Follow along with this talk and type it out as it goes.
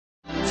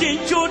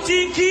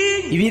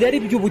ibirari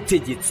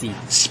by'ubutegetsi.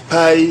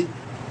 Spy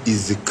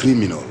is a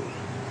criminal.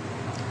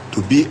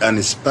 To be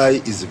an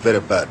spy is very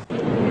bad.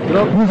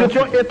 Nous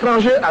étions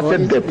étrangers à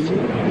cette dette.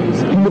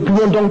 Nous ne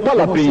pouvons donc pas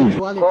la payer.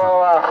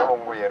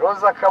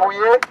 Roza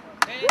kabuye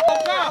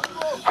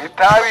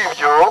bitabi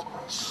ibyo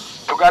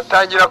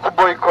tugatangira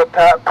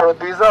kuboyikota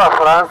produits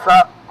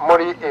z'Abafaransa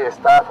muri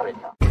East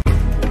Africa.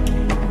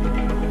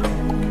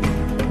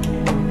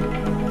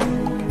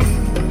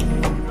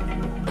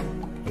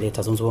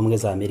 Leta zunze ubumwe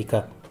za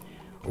Amerika,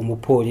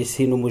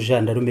 umupolisi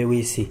n'umujandarme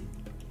w'isi,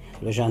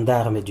 le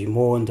gendarme du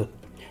monde,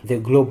 the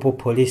global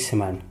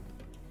policeman.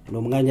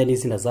 Umwanya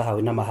n'izina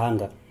zahawe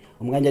n'amahanga,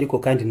 umwanya ariko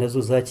kandi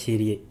nazo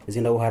zakiriye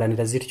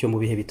zinawuharanira zityo mu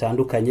bihe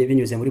bitandukanye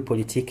binyuze muri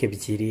politike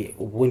ebyiri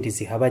ubundi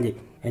zihabanye,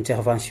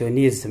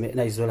 interventionisme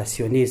na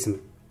isolationisme.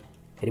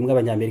 Rimwe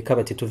Abanyamerika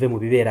bati tuve mu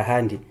bibera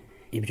handi,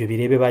 ibyo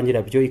birebe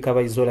banyirabyo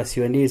ikaba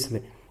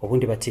isolationisme,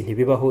 ubundi bati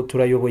ntibibaho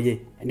turayoboye,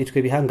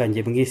 nitwe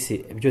bihangange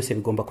mw'isi byose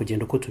bigomba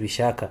kugenda uko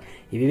tubishaka,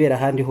 ibibera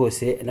handi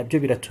hose nabyo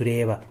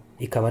biratureba,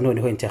 ikaba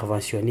noneho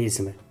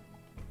interventionisme.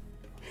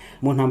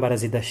 Mu ntambara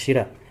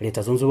zidashira,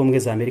 Leta zunze ubumwe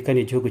za Amerika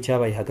ni igihugu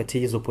cyabaye hagati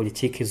y'izo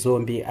politiki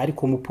zombi,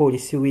 ariko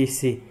umupolisi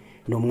w'isi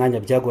ni umwanya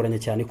byagoranye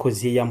cyane ko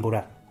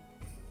ziyambura.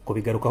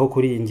 Kubigarukaho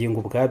kuri iyi ngingo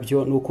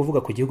ubwabyo ni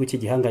ukuvuga ku gihugu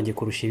cy'igihangange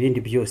kurusha ibindi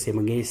byose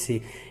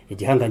mw'isi,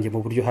 igihangange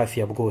mu buryo hafi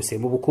ya bwose,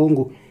 mu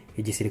bukungu,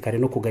 igisirikare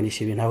no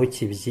kuganisha ibintu aho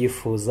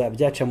kibyifuza,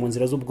 byaca mu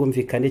nzira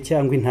z'ubwumvikane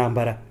cyangwa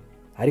intambara,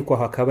 ariko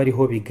aho akaba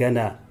ariho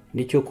bigana,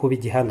 nicyo kuba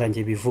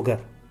igihangange bivuga.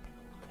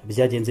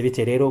 Byagenze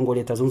bite rero ngo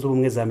Leta zunze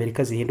ubumwe za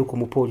Amerika zihinduka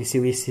umupolisi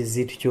w'isi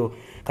zityo,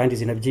 kandi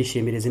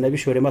zinabyishimire,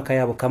 zinabishoremo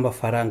akayabo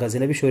k'amafaranga,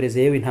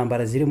 zinabishoreze yewe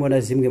intambara zirimo na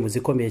zimwe mu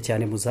zikomeye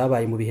cyane mu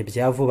zabaye mu bihe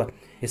bya vuba.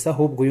 Ese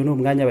ahubwo uyu ni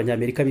umwanya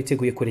Abanyamerika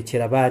biteguye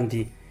kurekera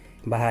abandi?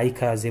 Mbahaye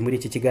ikaze muri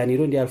iki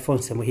kiganiro, ndi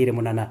Alphonse Muhire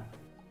Munana.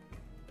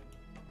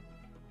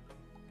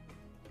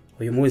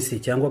 Uyu munsi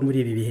cyangwa muri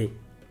ibi bihe,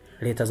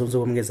 Leta zunze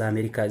ubumwe za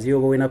Amerika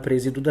ziyobowe na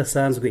perezida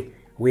udasanzwe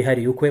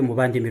wihariye ukwe mu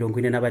bandi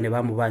 44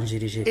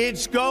 bamubanjirije.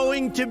 It's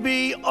going to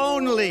be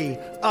only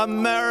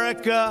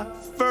America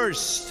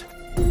first.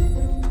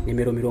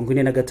 Nimero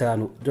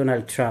 45,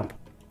 Donald Trump.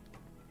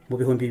 Mu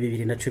bihumbi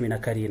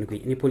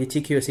 2017 ni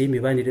politiki yose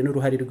y'imibanire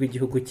n'uruhare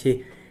rw'igihugu cye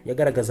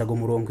yagaragazaga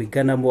umurongo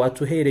iganamo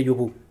atuhereye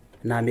ubu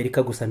na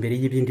Amerika gusa mbere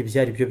y'ibindi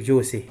byari byo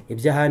byose,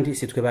 iby'ahandi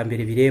sitwe ba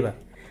mbere bireba,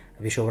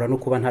 bishobora no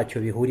kuba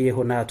ntacyo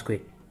bihuriyeho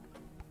natwe.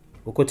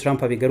 Uko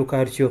Trump abigaruka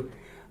haryo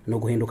no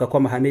guhinduka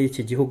kw'amahame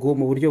y'iki gihugu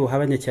mu buryo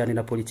buhabanye cyane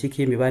na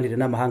politiki y'imibanire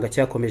n'amahanga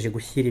cyakomeje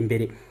gushyira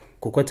imbere,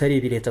 kuko atari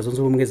ibi Leta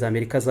zunze ubumwe za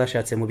Amerika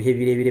zashatse mu bihe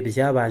birebire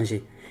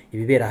byabanje.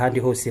 Ibibera ahandi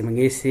hose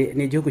mwese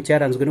ni igihugu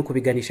cyaranzwe no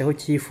kubiganisha aho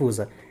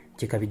cyifuza,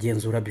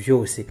 kikabigenzura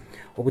byose.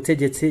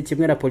 Ubutegetsi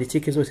kimwe na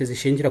politiki zose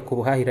zishingira ku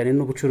buhahirane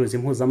n'ubucuruzi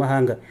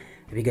mpuzamahanga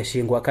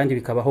bigashingwa kandi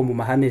bikabaho mu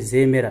mahame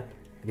zemera,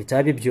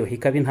 bitaba ibyo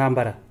hikaba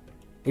intambara.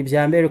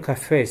 Ibya America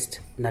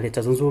First na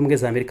Leta zunze ubumwe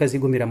za Amerika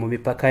zigumira mu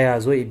mipaka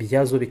yazo,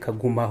 ibyazo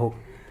bikagumaho,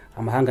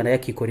 amahanga nayo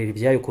akikorera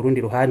ibyayo ku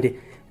rundi ruhande,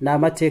 na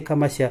amateka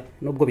mashya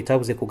nubwo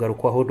bitabuze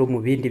kugarukwaho no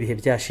mu bindi bihe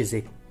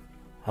byashize.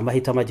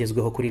 Amahitamo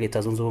agezweho kuri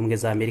Leta zunze ubumwe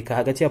za Amerika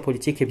hagati ya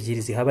politiki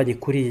ebyiri zihabanye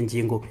kuri iyi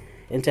ngingo,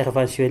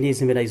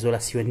 interventionisme na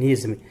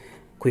isolationisme,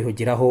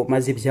 kwihugiraho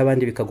maze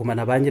iby'abandi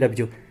bikagumana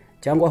banyirabyo,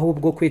 cyangwa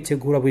ahubwo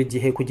kwitegura buri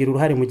gihe kugira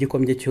uruhare mu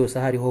gikomye cyose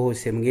hariho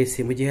hose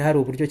mwese mu gihe hari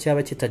uburyo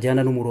cyaba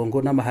kitajyana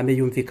n'umurongo n'amahame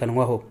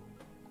yumvikanwaho.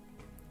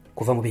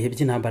 Kuva mu bihe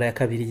by'intambara ya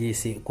kabiri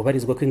y'isi,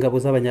 kubarizwa kw'ingabo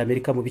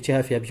z'Abanyamerika mu bice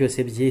hafi ya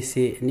byose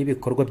by'isi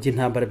n'ibikorwa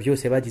by'intambara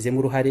byose bagizemo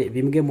uruhare,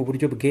 bimwe mu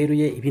buryo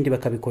bweruye, ibindi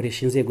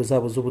bakabikoresha inzego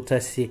zabo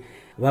z'ubutasi,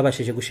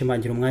 babashije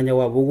gushimangira umwanya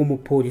wabo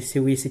w'umupolisi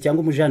w'isi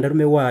cyangwa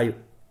umujandarme wayo.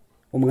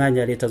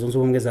 Umwanya Leta zunze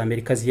ubumwe za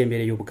Amerika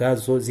ziyemereye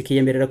ubwazo,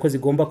 zikiyemerera ko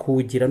zigomba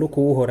kuwugira no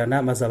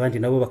kuwuhorana, maze abandi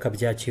nabo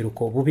bakabyakira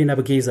uko bubi na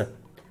bwiza.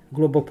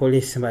 Global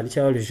policeman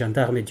cyangwa le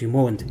gendarme du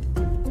monde.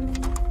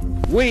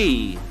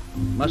 We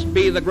must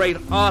be the great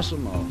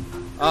arsenal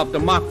of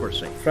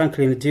democracy.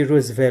 Franklin D.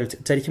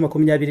 Roosevelt tariki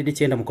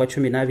 29 mu kwa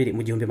 12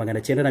 mu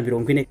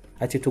 1940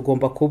 ati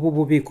tugomba kuba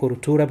ububiko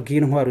rutura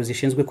bw'intwaro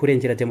zishinzwe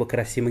kurengera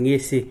demokarasi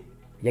mw'isi.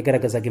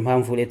 Yagaragazaga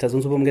impamvu Leta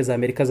zunze ubumwe za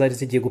Amerika zari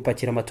zigiye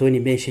gupakira amatoni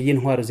menshi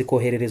y'intwaro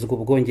zikohererezwa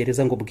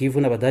ubwongereza ngo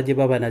bwivu n'abadage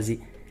b'abanazi,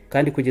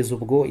 kandi kugeza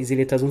ubwo izi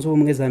Leta zunze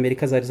ubumwe za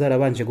Amerika zari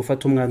zarabanje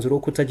gufata umwanzuro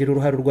wo kutagira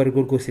uruhare urwo ari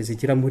rwo rwose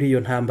zigira muri iyo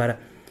ntambara.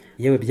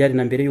 Yewe byari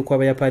na mbere y'uko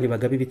Abayapani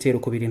bagaba ibitero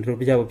ku birindiro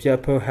byabo bya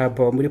Pearl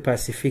Harbor muri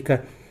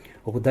Pasifika.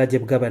 Ubudage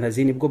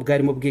bw'abanazi nibwo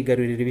bwarimo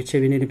bwigarurira ibice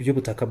binini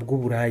by'ubutaka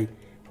bw'Uburayi,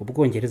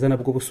 ubwongereza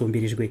nabwo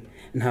busumbirijwe.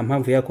 Nta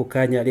mpamvu y'ako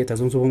kanya Leta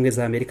zunze ubumwe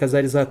za Amerika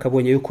zari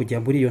zakabonye yo kujya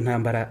muri iyo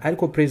ntambara,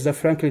 ariko Perezida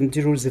Franklin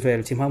D.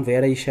 Roosevelt impamvu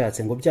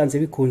yarayishatse ngo byanze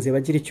bikunze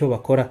bagira icyo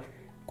bakora,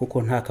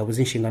 kuko nta kabuza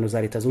inshingano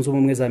za Leta zunze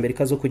ubumwe za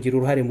Amerika zo kugira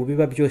uruhare mu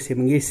biba byose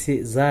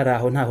mw'isi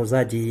zaraho ntaho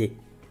zagiye.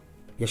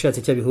 Yashatse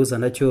icyo bihuza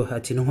nacyo,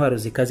 ati intwaro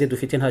zikaze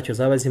dufite ntacyo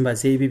zaba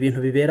zimaze, ibi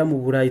bintu bibera mu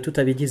Burayi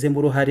tutabigizemo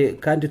uruhare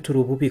kandi turi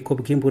ububiko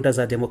bw'imbunda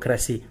za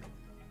demokarasi.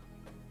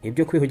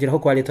 Ibyo kwihugiraho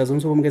kwa Leta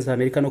zunze ubumwe za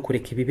Amerika no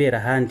kureka ibibera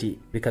handi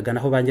bikagana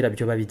aho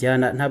banyirabyo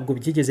babijyana ntabwo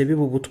byigeze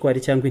biba ubutwari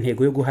cyangwa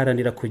intego yo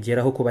guharanira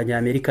kugeraho ku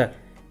Banyamerika.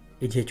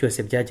 igihe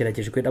cyose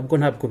byageragejwe nabwo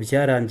ntabwo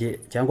byarambye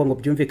cyangwa ngo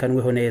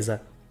byumvikanweho neza.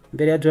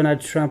 Mbere ya Donald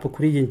Trump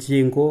kuri iyi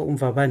ngingo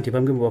umva abandi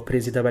bamwe mu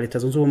baperezida ba Leta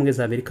Zunze Ubumwe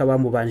za Amerika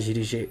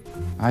bamubanjirije.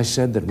 I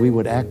said that we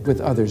would act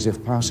with others if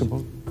possible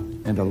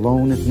and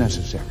alone if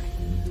necessary.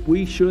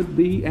 We should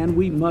be and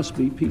we must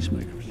be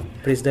peacemakers.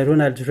 Perezida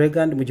Ronald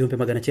Reagan mu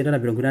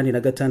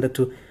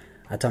 1986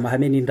 ati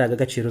amahame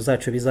n'indangagaciro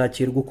zacu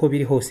bizakirwa uko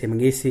biri hose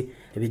mu isi,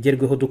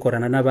 bigerweho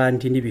dukorana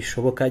n'abandi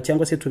nibishoboka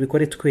cyangwa se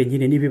tubikore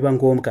twenyine nibiba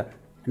ngombwa.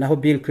 Naho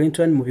Bill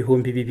Clinton mu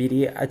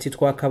 2000 ati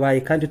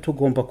twakabaye kandi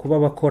tugomba kuba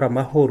bakora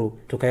amahoro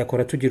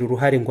tukayakora tugira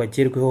uruhare ngo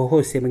agerweho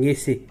hose mu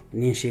isi,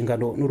 ni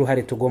inshingano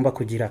n'uruhare tugomba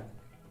kugira.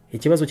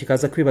 Ikibazo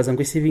kikaza kwibaza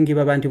ngo isi bingi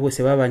babandi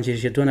bose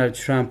babanjirije Donald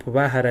Trump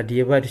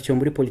baharadiye batyo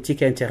muri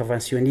politique ya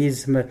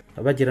interventionisme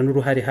bagira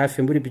n'uruhare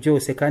hafi muri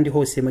byose kandi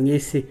hose mu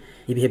isi.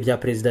 Ibihe bya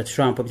President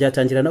Trump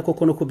byatangirana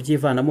koko no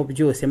kubyivanamo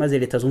byose maze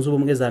Leta Zunze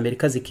Ubumwe za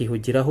Amerika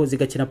zikihugiraho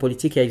zigakina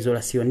politique ya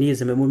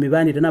isolationisme mu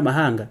mibanire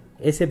n'amahanga.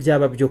 Ese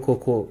byaba byo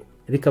koko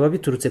bikaba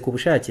biturutse ku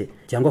bushake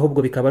cyangwa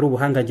ahubwo bikaba ari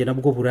ubuhangange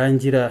nabwo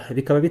burangira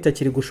bikaba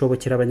bitakiri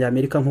gushobokera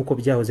Abanyamerika nk'uko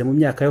byahoze mu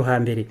myaka yo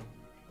hambere?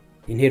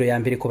 Intero ya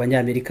mbere ku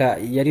Banyamerika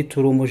yari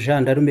turi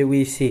umujandarme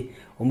w'isi,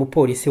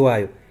 umupolisi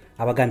wayo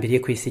abagambiriye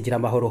kwisigira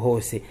amahoro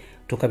hose,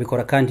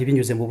 tukabikora kandi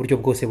binyuze mu buryo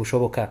bwose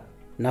bushoboka.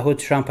 Naho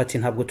Trump ati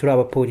ntabwo turi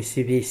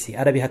abapolisi b'isi,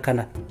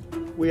 arabihakana.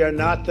 We are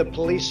not the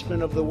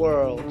policemen of the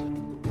world.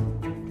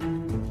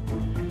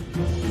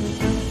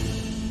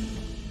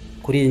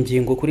 Kuri iyi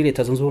ngingo kuri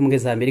Leta Zunze Ubumwe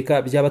za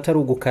Amerika byaba atari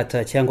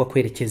ugukata cyangwa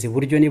kwerekeza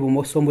iburyo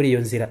n'ibumoso muri iyo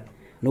nzira,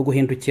 no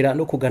guhindukira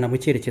no kugana mu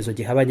cyerekezo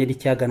gihabanye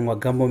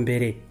n'icyaganwagamo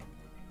mbere.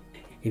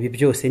 Ibi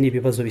byose ni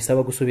ibibazo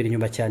bisaba gusubira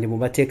inyuma cyane mu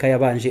mateka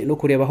yabanje no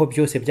kureba aho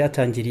byose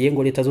byatangiriye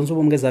ngo Leta Zunze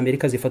Ubumwe za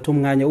Amerika zifata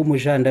umwanya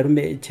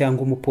w'umujandarme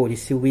cyangwa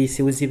umupolisi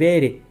w'isi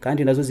uzibere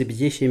kandi nazo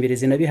zibyishimire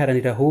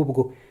zinabiharanira,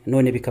 ahubwo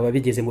none bikaba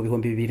bigeze mu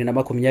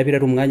 2020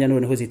 ari umwanya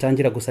noneho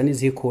zitangira gusa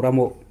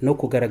nizikuramo no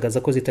kugaragaza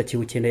ko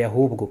zitakiwukeneye.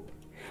 Ahubwo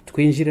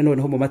twinjire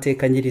noneho mu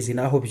mateka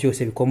nyirizina aho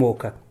byose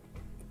bikomoka.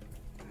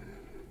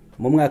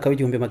 Mu mwaka wa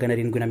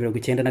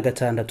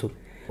 1796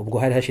 ubwo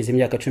hari hashize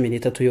imyaka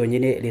 13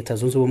 yonyine Leta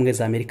Zunze Ubumwe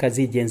za Amerika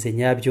zigenze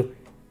nyabyo,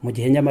 mu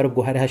gihe nyamara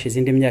ubwo hari hashize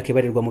indi myaka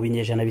ibarirwa mu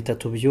binyejana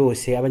bitatu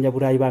byose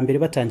abanyaburayi ba mbere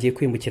batangiye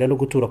kwimukira no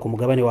gutura ku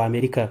mugabane wa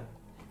Amerika.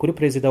 Kuri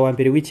perezida wa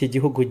mbere w'iki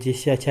gihugu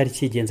gishya cyari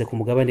kigenze ku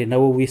mugabane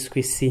nawo wiswe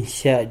isi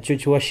nshya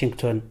George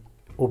Washington,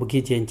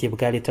 ubwigenge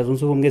bwa Leta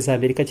Zunze Ubumwe za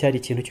Amerika cyari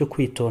ikintu cyo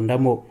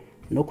kwitondamo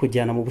no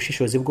kujyana mu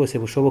bushishozi bwose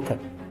bushoboka.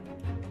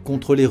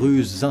 Contre les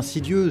ruses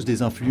insidieuses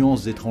des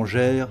influences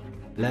étrangères,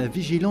 la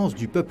vigilance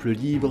du peuple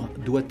libre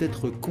doit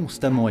être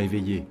constamment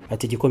éveillée.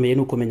 Ati gikomeye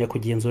no kumenya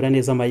kugenzura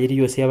neza amayeri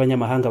yose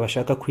y'abanyamahanga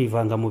bashaka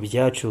kwivanga mu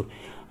byacu,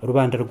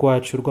 rubanda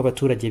rwacu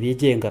rw'abaturage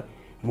bigenga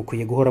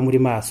mukwiye guhora muri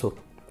maso.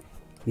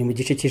 Ni mu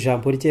gice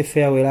cy'ijambo rye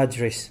Farewell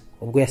Address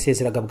ubwo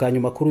yasezeraga bwa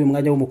nyuma kuri uyu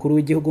mwanya w'umukuru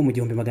w'igihugu mu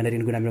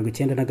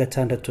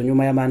 1796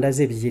 nyuma ya manda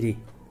ze ebyiri.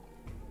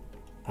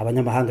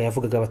 Abanyamahanga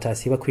yavugaga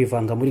batasiba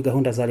kwivanga muri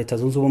gahunda za Leta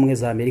Zunze Ubumwe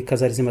za Amerika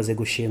zari zimaze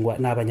gushingwa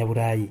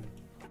n'abanyaburayi,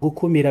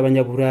 gukumira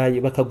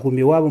abanyaburayi bakaguma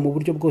iwabo mu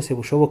buryo bwose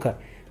bushoboka,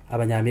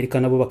 Abanyamerika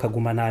nabo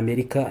bakaguma na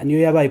Amerika. Niyo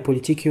yabaye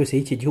politiki yose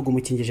y'iki gihugu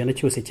mu kinyejana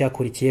cyose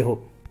cyakurikiyeho.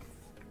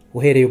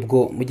 Uhereye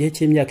ubwo mu gihe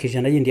cy'imyaka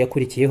 100 yindi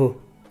yakurikiyeho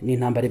ni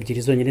intambara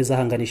ebyiri zonyine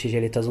zahanganishije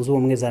Leta Zunze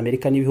Ubumwe za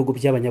Amerika n'ibihugu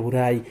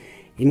by'abanyaburayi,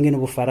 imwe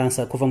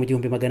n'Ubufaransa kuva mu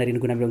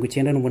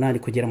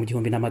 1798 kugera mu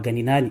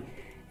 1800,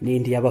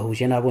 n'indi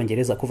yabahuje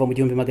n'Abongereza kuva mu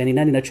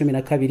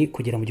 1812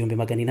 kugera mu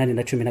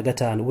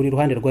 1815. Buri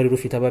ruhande rwari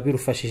rufite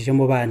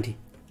ababirufashijemo bandi.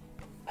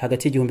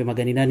 Hagati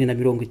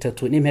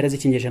y'1830 n'impera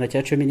z'ikinyejana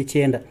cya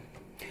 19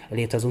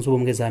 Leta Zunze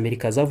Ubumwe za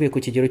Amerika zavuye ku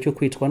kigero cyo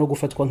kwitwa no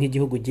gufatwa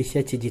nk'igihugu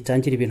gishya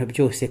kigitangira ibintu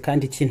byose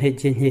kandi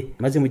cy'intege nke,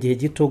 maze mu gihe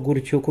gito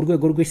gutyo ku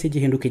rwego rw'isi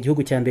gihinduka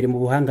igihugu cya mbere mu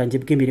buhangange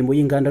bw'imirimo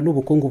y'inganda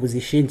n'ubukungu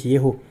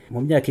buzishingiyeho mu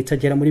myaka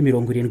itagera muri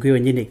 70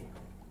 yonyine.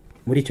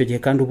 Muri icyo gihe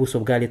kandi ubuso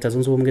bwa Leta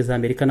Zunze Ubumwe za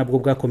Amerika nabwo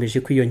bwakomeje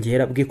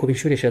kwiyongera bwikuba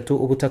inshuro 3.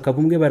 Ubutaka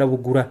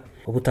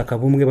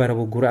bumwe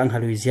barabugura nka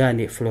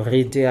Louisiane,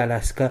 Floride,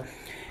 Alaska,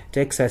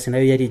 Texas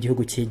nayo yari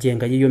igihugu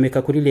cyigenga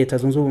yiyomeka kuri Leta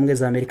Zunze Ubumwe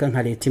za Amerika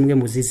nka leta imwe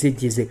mu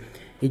zizigize.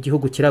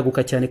 Igihugu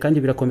kiraguka cyane kandi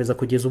birakomeza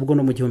kugeza ubwo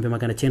no mu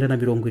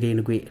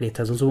 1970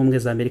 Leta Zunze Ubumwe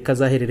za Amerika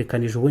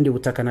zahererekanije ubundi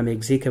butaka na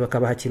Mexique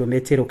bakabaha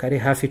kilometero kare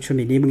hafi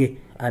 11,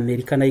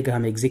 Amerika nayo igaha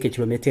Mexique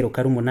kilometero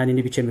kare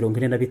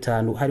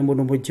 8.45 harimo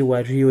n'umujyi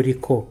wa Rio.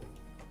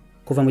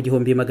 Kuva mu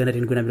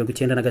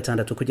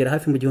 1796 kugera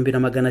hafi mu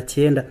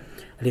 1900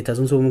 Leta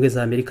Zunze Ubumwe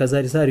za Amerika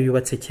zari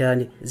yubatse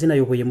cyane,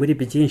 zinayoboye muri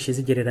byinshi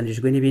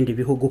zigereranijwe n'ibindi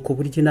bihugu, ku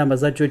buryo inama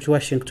za George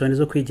Washington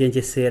zo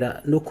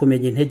kwigengesera no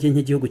kumenya intege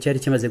nk'igihugu cyari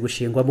kimaze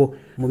gushingwamo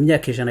mu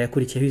myaka 100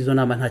 yakurikiyeho izo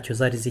nama ntacyo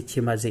zari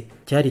zikimaze.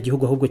 Cyari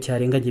igihugu ahubwo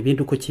cyarenganye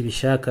ibindi uko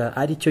kibishaka,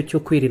 ari cyo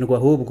kwirindwa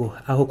ahubwo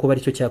aho kuba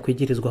ari cyo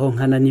cyakwigirizwaho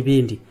nkana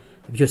n'ibindi.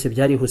 Byose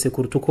byarihuse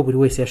kuruta uko buri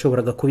wese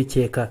yashoboraga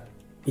kubikeka.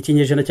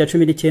 Ikinyejana cya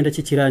 19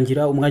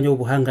 kikirangira, umwanya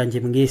w'ubuhangange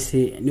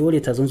mw'isi niwo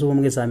Leta Zunze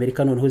Ubumwe za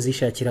Amerika noneho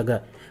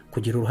zishakiraga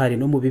kugira uruhare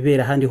no mu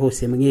bibera handi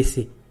hose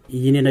mw'isi.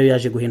 Iyi ni nayo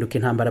yaje guhinduka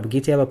intambara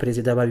bwite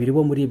y'abaperezida babiri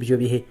bo muri ibyo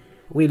bihe,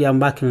 William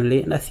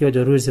McKinley na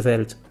Theodore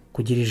Roosevelt.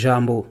 kugira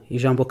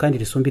ijambo kandi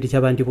risumbira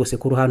icy'abandi bose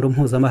ku ruhando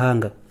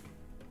mpuzamahanga.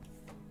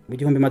 Mu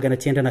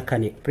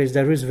 1904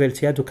 Perezida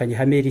Roosevelt yadukanye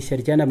ihame rishya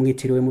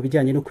ryanamwitiriwe mu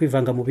bijyanye no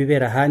kwivanga mu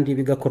bibera ahandi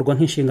bigakorwa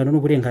nk'inshingano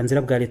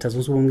n'uburenganzira bwa Leta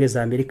Zunze Ubumwe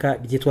za Amerika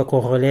ryitwa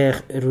Corollaire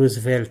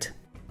Roosevelt.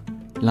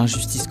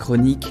 L'injustice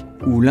chronique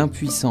ou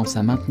l'impuissance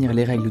à maintenir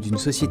les règles d'une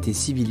société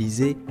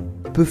civilisée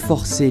peut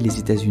forcer les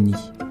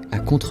États-Unis, à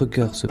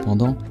contre-cœur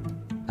cependant,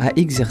 à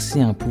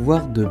exercer un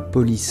pouvoir de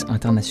police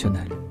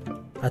internationale.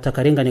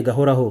 Atakarengane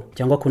gahoraho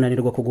cyangwa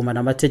kunanirwa kugumana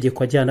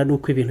amategeko ajyana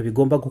n'uko ibintu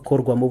bigomba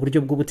gukorwa mu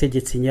buryo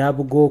bw'ubutegetsi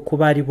nyabwo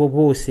kuba ari bo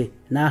bose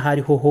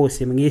n'ahariho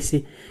hose mu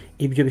isi,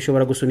 ibyo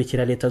bishobora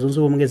gusunikira Leta Zunze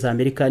Ubumwe za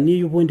Amerika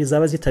n'iyo ubundi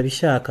zaba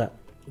zitabishaka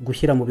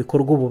gushyira mu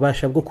bikorwa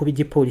ububasha bwo kuba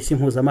igipolisi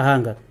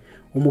mpuzamahanga,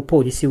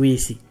 umupolisi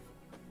w'isi.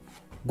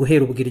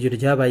 Guhera ubwo iryo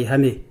ryabaye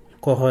ihame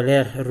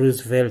Corollaire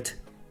Roosevelt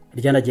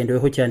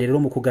ryanagendeweho cyane rero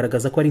mu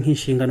kugaragaza ko ari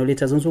nk'inshingano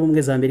Leta Zunze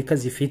Ubumwe za Amerika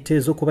zifite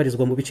zo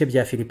kubarizwa mu bice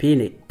bya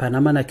Philippines,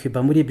 Panama na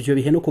Cuba muri ibyo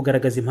bihe no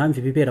kugaragaza impamvu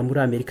ibibera muri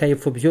Amerika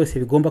y'Epfo byose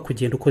bigomba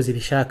kugenda uko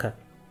zibishaka.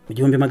 Mu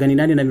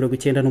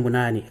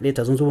 1898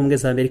 Leta Zunze Ubumwe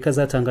za Amerika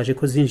zatangaje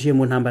ko zinjiye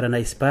mu ntambara na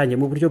Espagne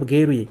mu buryo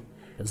bweruye.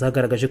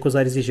 Zagaragaje ko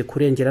zari zije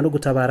kurengera no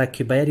gutabara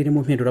Cuba yari iri mu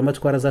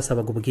mpinduramatwara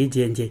zasabaga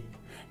ubwigenge.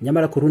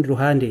 Nyamara ku rundi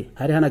ruhande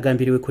hari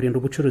hanagambiriwe kurinda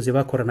ubucuruzi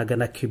bakoranaga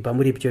na Cuba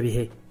muri ibyo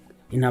bihe.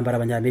 Intambara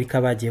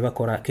Abanyamerika bagiye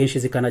bakora kenshi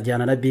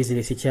zikanajyana na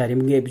business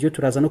icyarimwe, byo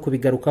turaza no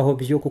kubigarukaho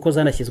byo kuko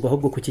zanashyizwe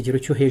ahubwo ku kigero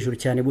cyo hejuru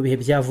cyane mu bihe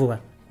bya vuba.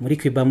 Muri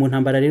Cuba mu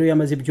ntambara rero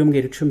yamaze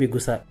ibyumweru 10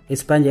 gusa,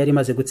 Espagne yari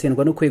imaze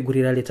gutsindwa no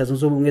kwegurira Leta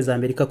Zunze Ubumwe za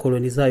Amerika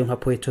koloni zayo nka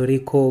Puerto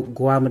Rico,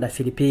 Guam na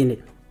Philippines.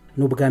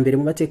 N'ubwa mbere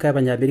mu mateka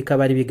y'Abanyamerika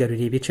bari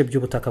bigaruriye ibice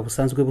by'ubutaka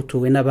busanzwe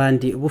butuwe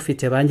n'abandi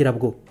bufite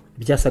banyirabwo,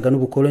 byasaga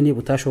n'ubukoloni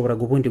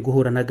butashoboraga ubundi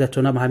guhura na gato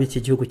n'amahame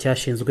iki gihugu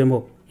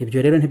cyashinzwemo.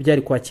 Ibyo rero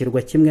ntibyari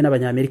kwakirwa kimwe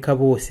n'Abanyamerika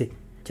bose,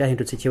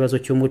 cyahindutse ikibazo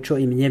cy'umuco,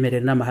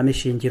 imyemerere n'amahame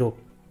shingiro.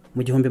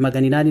 Mu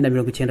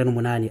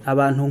 1898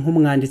 abantu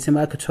nk'umwanditsi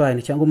Mark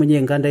Twain cyangwa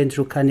umunyenganda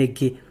Andrew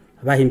Carnegie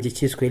bahimbye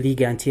icyiswe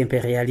Ligue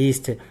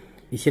Anti-Imperialiste,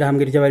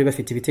 ishyirahamwe ry'abari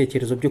bafite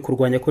ibitekerezo byo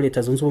kurwanya ko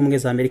Leta Zunze Ubumwe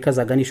za Amerika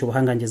zaganisha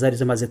ubuhangange zari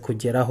zimaze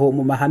kugeraho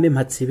mu mahame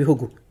mpatsi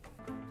ibihugu.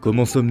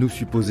 Comment sommes-nous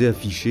supposés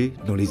afficher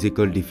dans les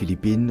écoles des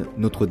Philippines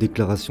notre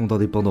déclaration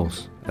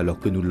d'indépendance alors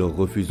que nous leur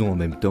refusons en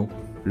même temps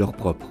leur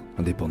propre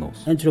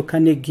indépendance? Andrew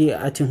Carnegie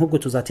ati nk'ubwo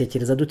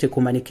tuzatekereza dute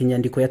kumanika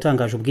inyandiko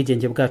yatangaje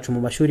ubwigenge bwacu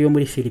mu mashuri yo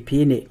muri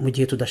Philippines mu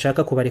gihe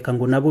tudashaka kubareka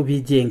ngo nabo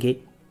bigenge.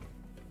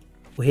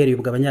 Uhereye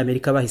ubwo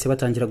Abanyamerika bahise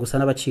batangira gusa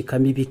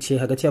n'abacikamo ibice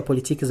hagati ya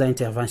politiki za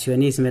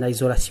interventionisme na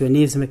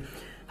isolationisme,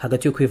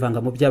 hagati yo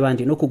kwivanga mu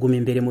by'abandi no kuguma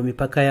imbere mu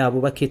mipaka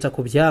yabo bakita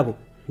ku byabo.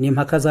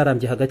 N'impaka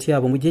zarambye hagati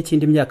yabo mu gihe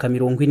cy'indi myaka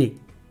 40.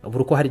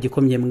 Buri uko hari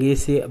gikomye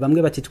mwese,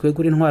 bamwe bati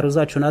twegura intwaro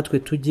zacu natwe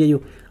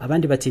tujyeyo,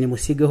 abandi bati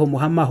nimusigeho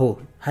muhamaho,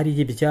 hari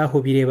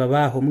ibyaho bireba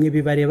baho mwe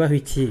bibarebaho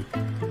iki.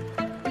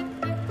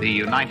 The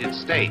United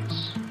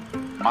States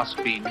must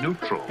be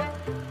neutral.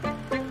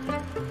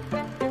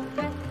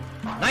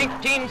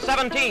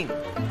 1917,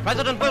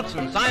 President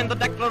Wilson signed the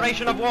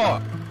declaration of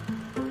war.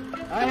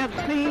 I have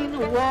seen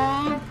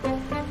war.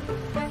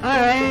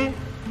 I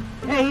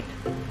hate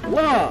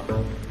war.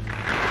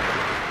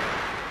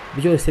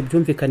 Byose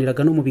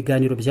byumvikaniraga no mu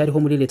biganiro byariho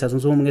muri Leta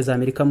Zunze Ubumwe za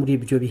Amerika muri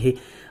ibyo bihe.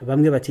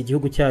 Bamwe bati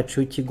igihugu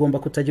cyacu kigomba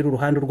kutagira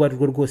uruhande rwo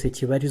rwose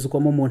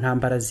kibarizwamo mu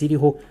ntambara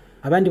ziriho,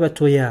 abandi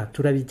batoya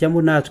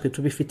turabijyamo natwe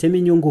tubifitemo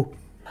inyungu.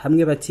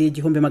 Hamwe bati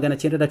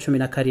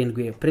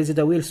 1917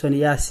 Perezida Wilson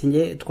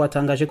yasinye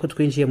twatangaje ko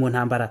twinjiye mu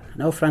ntambara,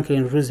 naho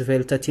Franklin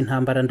Roosevelt ati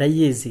intambara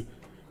ndayizi,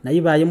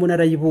 nayibayemo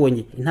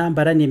narayibonye,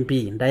 intambara ni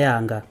mbi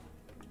ndayanga.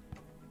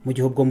 Mu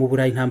gihe ubwo mu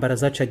Burayi intambara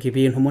zacaga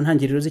ibintu mu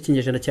ntangiriro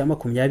z'ikinyejana cya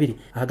 20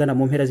 ahagana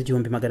mu mpera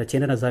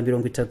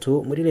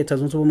z'1930 muri Leta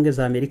Zunze Ubumwe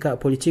za Amerika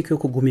politiki yo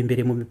kuguma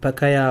imbere mu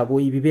mipaka yabo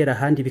ibibera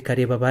handi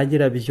bikareba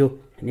bagirabyo,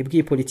 nibwo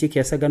iyi politiki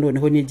yasaga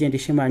noneho n'igenda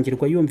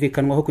ishimangirwa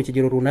yumvikanwaho ku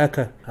kigero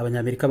runaka.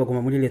 Abanyamerika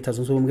baguma muri Leta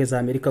Zunze Ubumwe za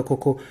Amerika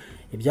koko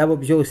ibyabo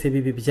byose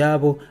bibi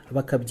byabo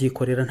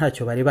bakabyikorera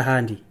ntacyo bareba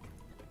handi.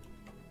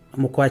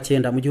 Mu kwa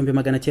 9 mu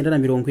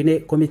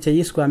 1940 komite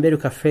yiswe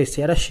America First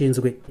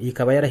yarashinzwe,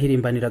 ikaba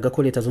yarahirimbaniraga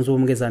ko Leta Zunze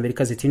Ubumwe za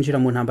Amerika zitinjira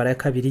mu ntambara ya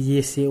kabiri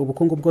y'isi,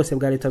 ubukungu bwose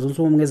bwa Leta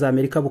Zunze Ubumwe za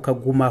Amerika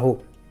bukagumaho.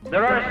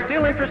 There are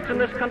still interests in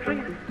this country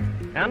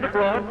and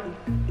abroad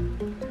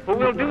who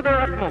will do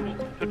their utmost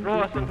to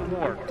draw us into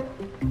war.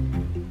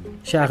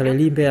 Charles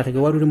Lindbergh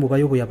wari uri mu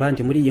bayoboye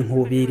abandi muri iyi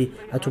nkubiri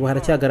atuba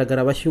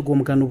haracyagaragara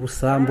abashyugumbwa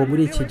n'ubusambo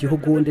muri iki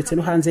gihugu ndetse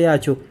no hanze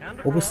yacyo,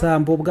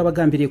 ubusambo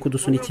bw'abagambiriye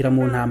kudusunikira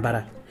mu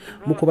ntambara.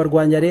 Mu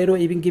kubarwanya rero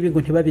ibi ngibi ngo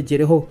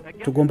ntibabigereho,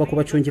 tugomba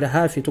kubacungira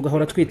hafi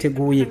tugahora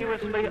twiteguye.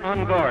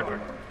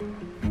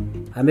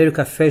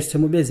 America First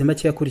mu mezi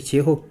make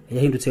yakurikiyeho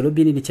yahindutse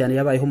lobby nini cyane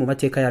yabayeho mu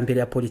mateka ya mbere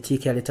ya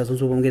politiki ya Leta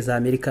Zunze Ubumwe za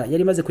Amerika,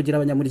 yari maze kugira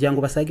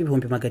abanyamuryango basaga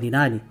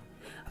 800.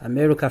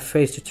 America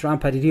First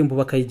Trump aririmbo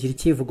bakayigira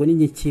ikivugo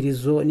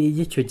n'inyikirizo ni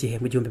y'icyo gihe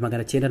mu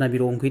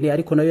 1940,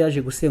 ariko nayo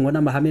yaje gusenywa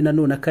n'amahame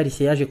nanone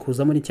akarishye yaje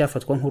kuzamo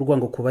n'icyafatwa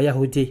nk'urwango ku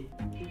Bayahudi.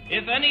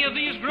 If any of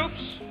these groups,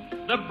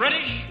 the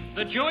British,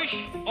 the Jewish,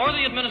 or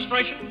the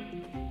administration,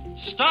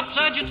 stops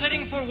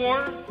agitating for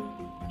war,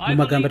 mu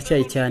magambo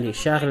atyaye cyane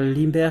Charles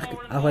Lindbergh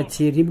aho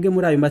ati rimwe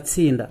muri ayo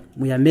matsinda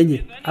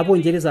muyamenye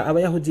Abongereza,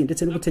 Abayahudi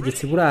ndetse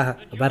n'ubutegetsi buraha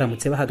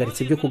baramutse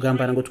bahagaritse ibyo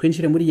kugambana ngo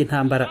twinjire muri iyi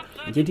ntambara,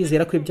 nge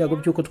ndizera ko ibyago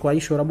by'uko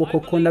twayishoramo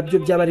koko nabyo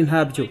byaba ari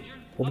ntabyo,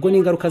 ubwo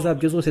n'ingaruka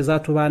zabyo zose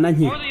zatubana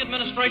nki.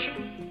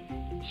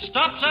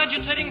 Stops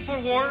agitating for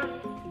war,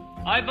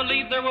 I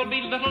believe there will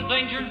be little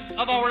danger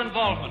of our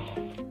involvement.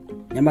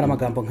 Nyamara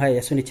amagambo nk'aya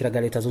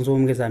yasunikiraga Leta Zunze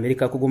Ubumwe za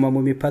Amerika kuguma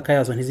mu mipaka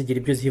yazo ntizigire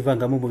ibyo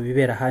zivangamo mu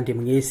bibera ahandi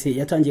mu isi.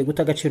 Yatangiye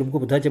guta agaciro ubwo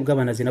Budage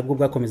bw'Abanazi nabwo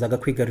bwakomezaga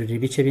kwigarurira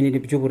ibice binini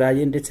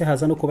by'Uburayi, ndetse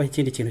haza no kubaho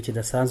ikindi kintu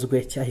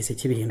kidasanzwe cyahise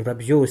kibihindura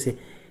byose.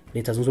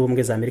 Leta Zunze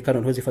Ubumwe za Amerika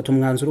noneho zifata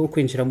umwanzuro wo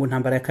kwinjira mu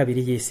ntambara ya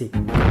kabiri y'isi.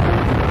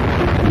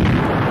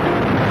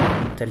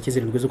 Tariki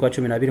 7 z'ukwa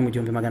 12 mu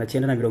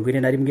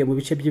 1941 mu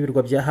bice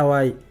by'ibirwa bya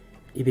Hawaii,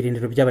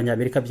 ibirindiro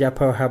by'Abanyamerika bya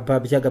Pearl Harbor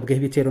byagabweho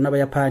ibitero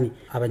n'Abayapani.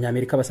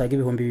 Abanyamerika basaga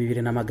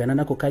 2,200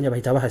 nako kanya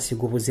bahita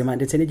bahasiga ubuzima,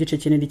 ndetse n'igice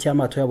kinini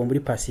cy'amato yabo muri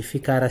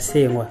Pasifika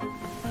arasenywa.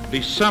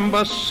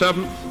 December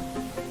 7th,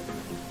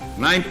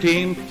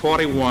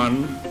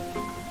 1941,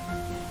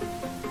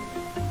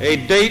 a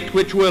date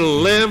which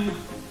will live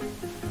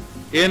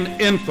in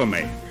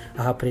infamy.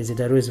 Aha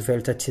Perezida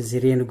Roosevelt ati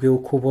 7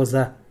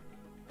 Ukuboza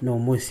no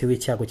umunsi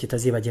w'icyago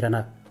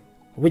kitazibagirana.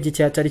 Ubwo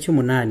cyatari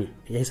cy'umunani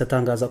yahise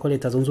atangaza ko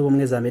Leta Zunze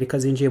Ubumwe za Amerika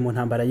zinjiye mu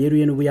ntambara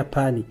yeruye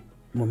n'Ubuyapani.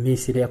 Mu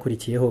minsi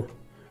yakurikiyeho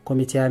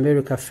komite ya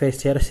America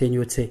First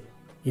yarasenyutse,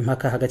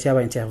 impaka hagati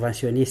y'aba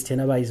interventioniste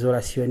n'aba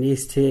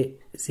isolationiste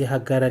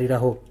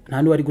zihagarariraho.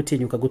 Nta n'uwari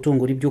gutinyuka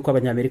gutungura iby'uko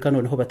Abanyamerika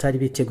noneho batari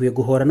biteguye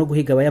guhora no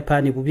guhiga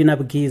Abayapani bubi na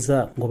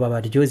bwiza ngo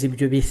babaryoze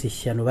ibyo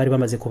bisishyano bari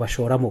bamaze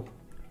kubashoramo.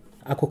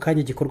 Ako kanya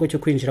igikorwa cyo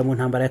kwinjira mu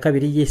ntambara ya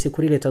kabiri y'isi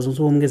kuri Leta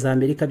Zunze Ubumwe za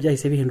Amerika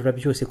byahise bihindura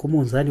byose ku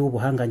munzani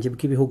w'ubuhangange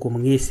bw'ibihugu mu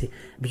isi,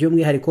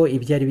 by'umwihariko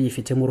ibyari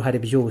biyifitemo uruhare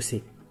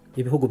byose.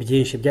 Ibihugu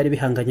byinshi byari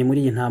bihanganye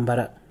muri iyi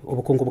ntambara,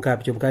 ubukungu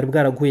bwabyo bwari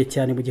bwaraguye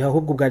cyane mu gihe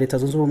ahubwo bwa Leta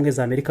Zunze Ubumwe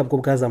za Amerika bwo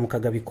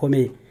bwazamukaga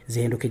bikomeye,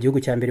 zihinduka igihugu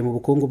cya mbere mu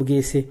bukungu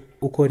bw'isi.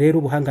 Uko rero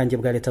ubuhangange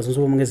bwa Leta Zunze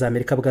Ubumwe za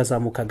Amerika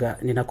bwazamukaga,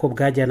 ni nako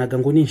bwajyanaga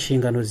ngo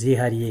n'inshingano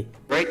zihariye.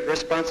 Great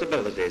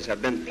responsibilities have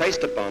been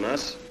placed upon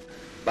us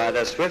by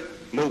the swift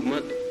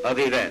movement of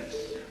events.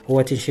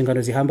 Uwati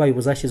inshingano zihambaye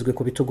ubuzashyizwe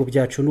ku bitugu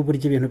byacu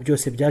n'uburyo ibintu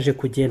byose byaje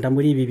kugenda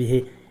muri ibi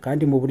bihe,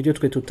 kandi mu buryo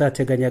twe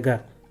tutateganyaga.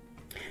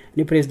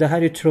 Ni Perezida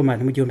Harry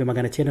Truman mu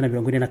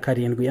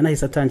 1947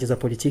 yanahise atangiza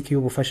politiki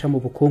y'ubufasha mu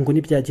bukungu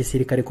n'ibya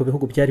gisirikare ku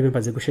bihugu byari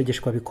bimaze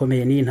gushegeshwa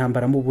bikomeye n'iyi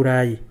ntambara mu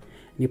Burayi.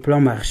 Ni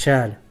Plan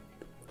Marshall.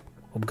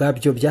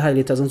 Ubwabyo byahaye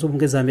Leta Zunze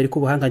Ubumwe za Amerika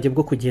ubuhangange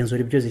bwo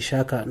kugenzura ibyo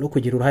zishaka no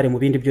kugira uruhare mu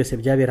bindi byose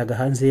byaberaga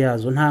hanze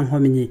yazo nta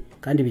nkomyi,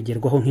 kandi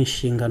bigerwaho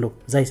nk'inshingano.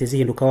 Zahise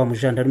zihinduka wa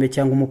mujandarme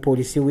cyangwa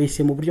umupolisi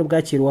wese mu buryo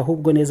bwakiriwe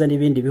ahubwo neza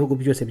n'ibindi bihugu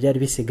byose byari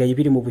bisigaye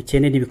biri mu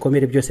bukene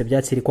n'ibikomere byose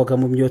byatsirikwaga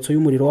mu myotso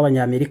y'umuriro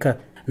w'Abanyamerika.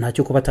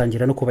 Ntacyo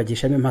kubatangira no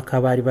kubagishamo impaka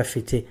bari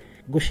bafite.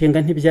 Gushinga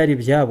ntibyari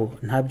byabo,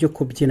 ntabyo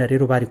kubyina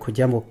rero bari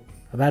kujyamo.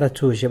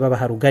 Baratuje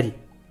babaha rugari.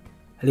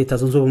 Leta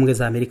Zunze Ubumwe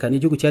za Amerika ni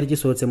igihugu cyari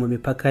gisohotse mu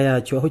mipaka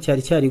yacyo, aho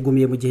cyari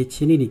cyarigumiye mu gihe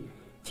kinini,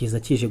 kiza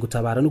kije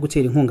gutabara no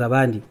gutera inkunga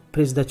abandi.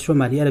 Perezida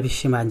Truman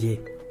yarabishimangiye.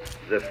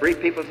 The free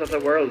peoples of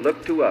the world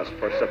look to us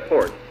for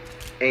support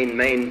in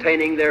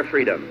maintaining their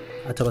freedom.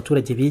 Ati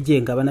abaturage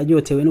bigenga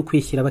bananyotewe no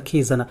kwishyira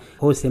bakizana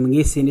hose mu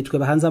isi, nitwe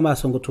bahanze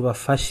amaso ngo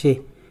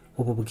tubafashe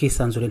ubu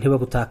bwisanzure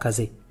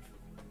ntibabutakaze.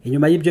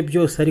 Inyuma y'ibyo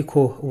byose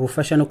ariko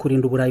ubufasha no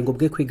kurinda Uburayi ngo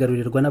bwe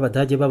kwigarurirwa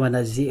n'Abadage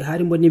b'Abanazi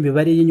harimo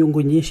n'imibare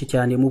y'inyungu nyinshi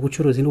cyane mu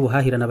bucuruzi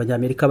n'ubuhahirana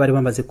Abanyamerika bari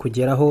bamaze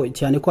kugeraho,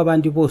 cyane ko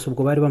abandi bose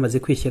ubwo bari bamaze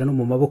kwishyira no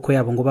mu maboko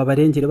yabo ngo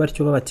babarengere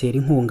batyo babatera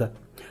inkunga.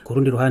 Ku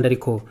rundi ruhande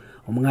ariko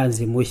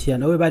umwanzi mushya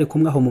nawe bari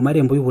kumwaho mu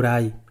marembo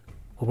y'Uburayi.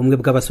 Ubumwe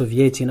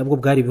bw'abaSovieti nabwo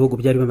bwari ibihugu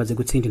byari bamaze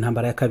gutsinda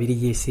intambara ya kabiri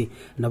y'isi,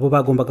 nabo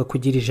bagombaga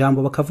kugira ijambo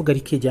bakavuga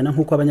rikijyana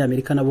nk'uko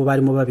Abanyamerika nabo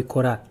barimo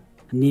babikora.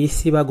 Ni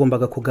isi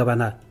bagombaga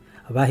kugabana.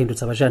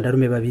 Bahindutse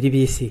abajandarume babiri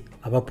b'isi,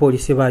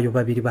 abapolisi bayo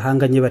babiri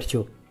bahanganye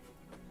batyo.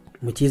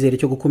 Mu cyizere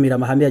cyo gukumira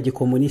amahame ya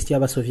gikomunisti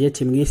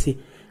y'Abasovieti mu isi,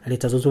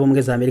 Leta Zunze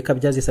Ubumwe za Amerika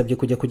byazisabye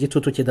kujya ku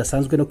gitutu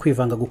kidasanzwe no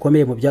kwivanga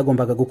gukomeye mu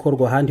byagombaga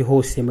gukorwa ahandi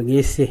hose mu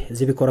isi,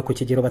 zibikora ku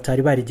kigero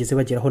batari barigeze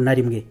bageraho na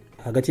rimwe.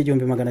 Hagati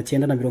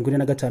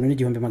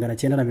y'1945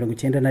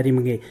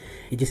 n'1991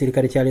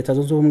 igisirikare cya Leta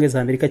Zunze Ubumwe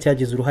za Amerika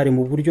cyagize uruhare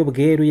mu buryo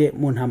bweruye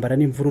mu ntambara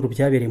n'imvururu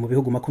byabereye mu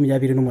bihugu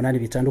 28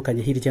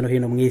 bitandukanye hirya no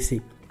hino mu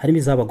isi. Harimo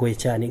izabagoye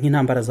cyane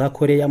nk'intambara za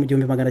Korea mu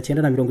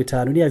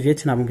 1950 n'iya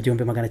Vietnam mu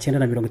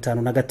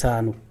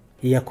 1955.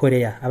 Iya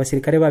Korea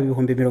abasirikare ba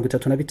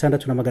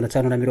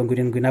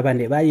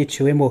 36,574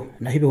 bayiciwemo,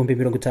 naho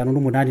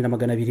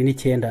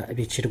 58,209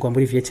 bicirwa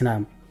muri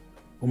Vietnam.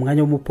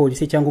 Umwanya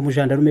w'umupolisi cyangwa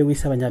umujandarume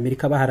w'isi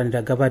Abanyamerika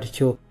baharaniraga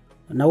batyo,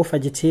 nawo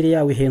fagitire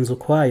yawe ihenze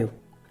ukwayo,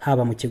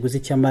 haba mu kiguzi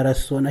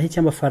cy'amaraso naho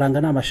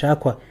icy'amafaranga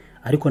n'amashakwa,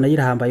 ariko nayo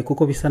irahambaye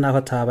kuko bisa naho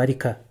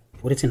atabarika.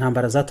 Uretse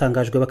intambara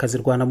zatangajwe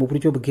bakazirwana mu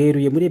buryo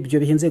bweruye, muri ibyo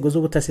bihe inzego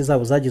z'ubutasi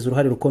zabo zagize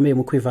uruhare rukomeye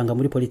mu kwivanga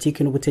muri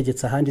politiki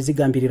n'ubutegetsi ahandi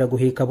zigambirira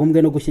guheka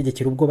bumwe no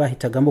gushyigikira ubwo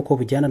bahitagamo ko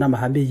bujyana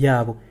n'amahame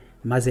yabo.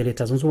 maze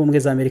leta zunze ubumwe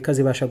za Amerika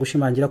zibasha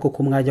gushimangira ko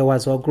ku mwanya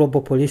wazo wa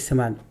global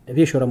policeman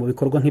bishora mu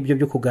bikorwa nk'ibyo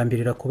byo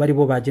kugambirira kuba ari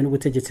bo bagena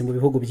ubutegetsi mu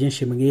bihugu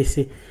byinshi mu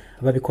isi,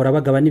 babikora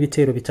bagaba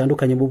n'ibitero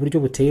bitandukanye mu buryo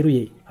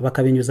buteruye,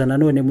 bakabinyuza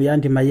nanone mu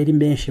yandi mayeri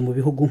menshi mu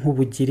bihugu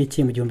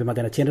nk'Ubugiriki mu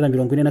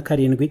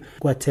 1947,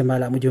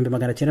 Guatemala mu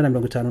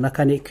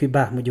 1954,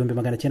 Cuba mu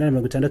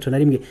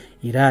 1961,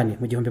 Iran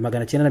mu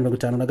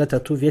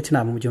 1953,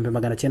 Vietnam mu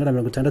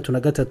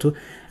 1963,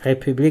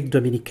 Republique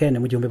Dominicaine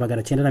mu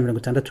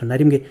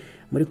 1961,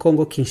 muri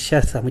Congo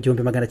Kinshasa mu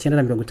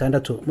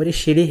 1960, muri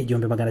Chili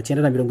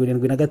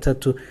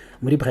 1973,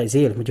 muri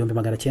Brazil mu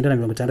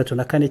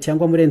 1964,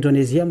 cyangwa muri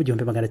Indonesia mu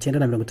 1965,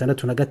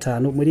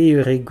 muri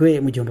Uruguay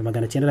mu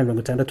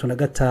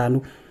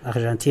 1965,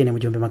 Argentine mu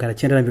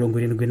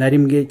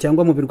 1971,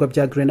 cyangwa mu birwa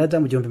bya Grenada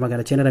mu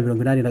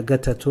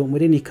 1983,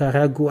 muri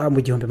Nicaragua mu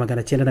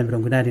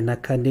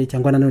 1984,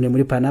 cyangwa nanone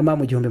muri Panama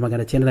mu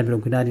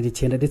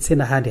 1989, ndetse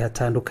n'ahandi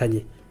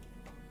hatandukanye.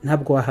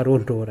 Ntabwo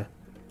waharondora.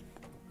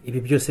 Ibi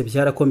byose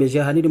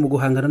byarakomeje ahanini mu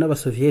guhangana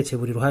n'Abasovieti,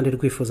 buri ruhande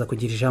rwifuza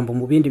kugira ijambo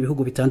mu bindi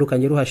bihugu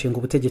bitandukanye ruhashinga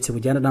ubutegetsi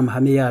bujyana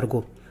n'amahame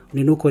yarwo.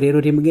 Ni nuko rero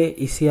rimwe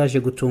isi yaje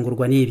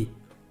gutungurwa n'ibi.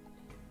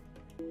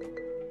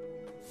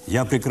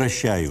 Я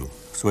прекращаю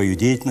свою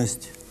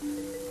деятельность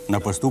на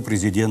посту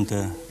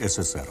президента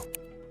СССР.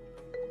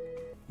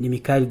 Ni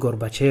Mikhail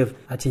Gorbachev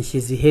ati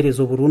nshyize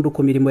iherezo burundu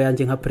ku mirimo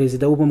yanjye nka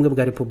perezida w'ubumwe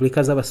bwa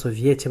Repubulika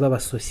z'Abasovieti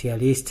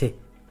b'Abasosialiste.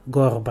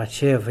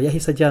 Gorbachev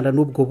yahise ajyana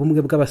n'ubwo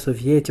bumwe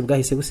bw'Abasovieti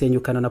bwahise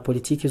busenyukana na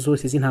politiki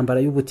zose z'intambara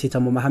y'ubutita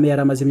mu mahame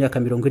yaramaze imyaka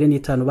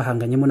 45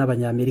 bahanganyemo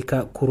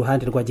n'Abanyamerika ku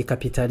ruhande rwa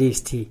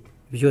gikapitalisti.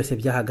 Byose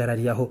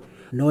byahagarariye aho.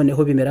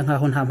 Noneho bimera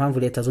nkaho nta mpamvu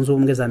leta zunze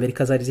ubumwe za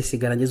Amerika zari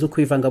zisigaranye zo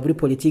kwivanga muri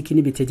politiki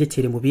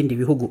n'ibitegekere mu bindi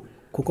bihugu,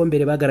 kuko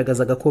mbere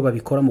bagaragazaga ko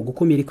babikora mu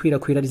gukumira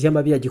ikwirakwira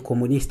ry'amabi ya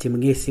gikomunisti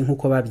mwese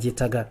nk'uko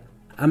babyitaga.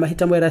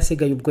 Amahitamo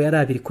yarasigaye ubwo yari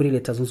abiri kuri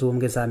leta zunze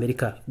ubumwe za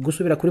Amerika: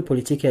 gusubira kuri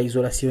politiki ya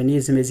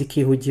isolationisme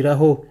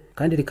zikihugiraho,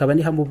 kandi rikaba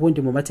ni hamwe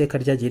ubundi mu mateka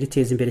ryagiye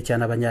riteza imbere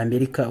cyane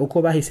Abanyamerika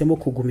uko bahisemo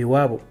kuguma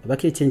iwabo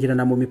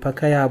bakikingirana mu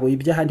mipaka yabo,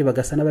 iby'ahandi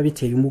bagasa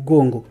n'ababiteye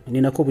umugongo.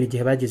 Ni nako buri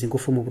gihe bagize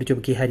ingufu mu buryo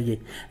bwihariye.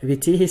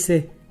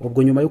 Bitihise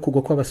ubwo nyuma yo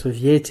kugwa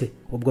kw'Abasovieti,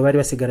 ubwo bari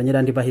basigaranye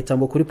randi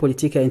bahitamo kuri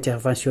politiki ya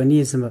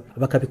interventionisme,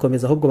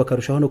 bakabikomeza ahubwo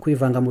bakarushaho no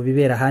kwivanga mu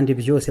bibera ahandi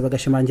byose,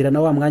 bagashimangira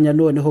na wa mwanya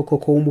noneho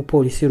koko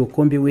w'umupolisi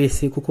rukumbi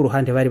wese, kuko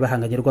uruhande bari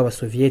bahanganye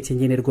rw'Abasovieti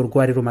nyine rwo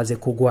rwari rumaze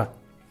kugwa.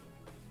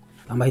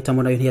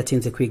 Amahitamo nayo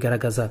ntiyatinze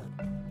kwigaragaza.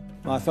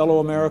 My fellow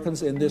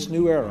Americans, in this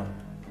new era,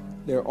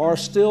 there are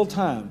still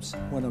times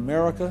when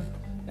America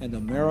and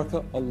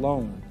America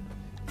alone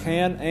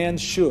can and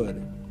should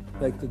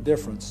make the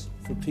difference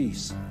for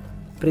peace.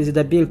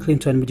 Perezida Bill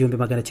Clinton mu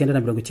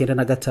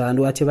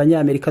 1995 ati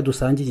Abanyamerika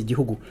dusangiye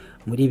igihugu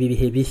muri ibi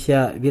bihe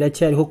bishya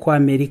biracyariho kwa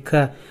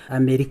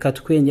Amerika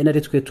twenye na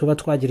twe tuba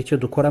twagira icyo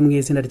dukora mu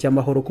izina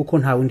ry'amahoro, kuko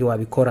nta wundi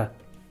wabikora.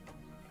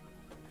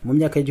 Mu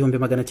myaka ya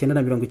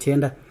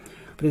 1990,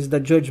 Perezida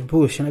George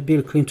Bush na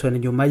Bill Clinton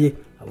nyuma ye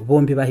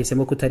bombi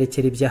bahisemo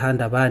kutarekera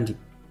iby'ahandi abandi.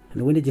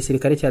 N'ubundi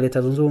igisirikare cya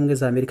leta zunze ubumwe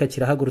za Amerika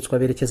kirahagurutswa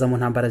berekeza mu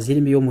ntambara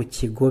zirimo yo mu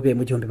Kigobe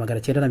mu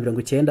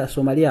 1990,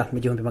 Somalia mu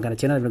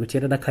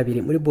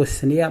 1992, muri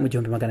Bosnia mu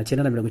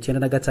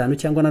 1995,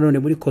 cyangwa nanone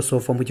muri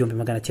Kosovo mu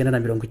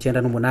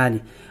 1998.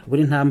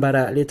 Buri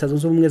ntambara leta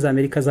zunze ubumwe za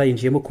Amerika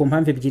zayinjiyemo ku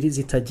mpamvu ebyiri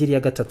zitagira ya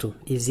gatatu.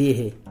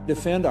 Izihe?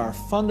 Defend our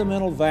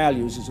fundamental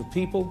values as a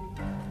people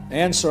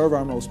and serve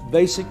our most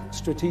basic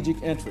strategic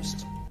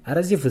interests.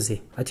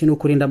 Arazivuze ati ni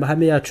ukurinda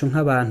amahame yacu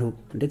nk'abantu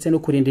ndetse no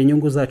kurinda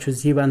inyungu zacu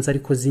zibanza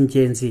ariko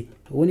z'ingenzi.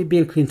 Uwo ni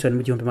Bill Clinton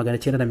mu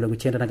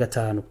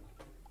 1995.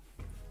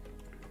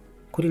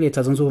 Kuri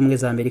leta zunze ubumwe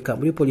za Amerika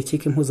muri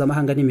politiki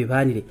mpuzamahanga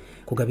n'imibanire,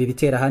 kugaba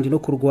ibitera ahandi no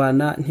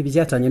kurwana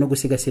ntibyatanye no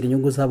gusigasira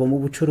inyungu zabo mu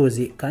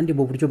bucuruzi, kandi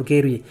mu buryo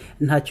bweruye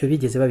ntacyo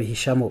bigeze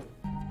babihishamo.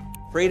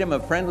 Freedom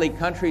of friendly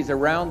countries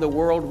around the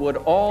world would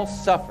all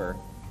suffer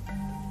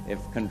if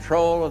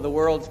control of the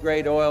world's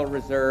great oil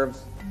reserves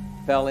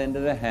fell into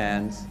the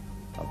hands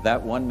of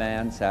that one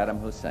man, Saddam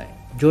Hussein.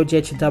 George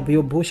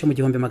H.W. Bush mu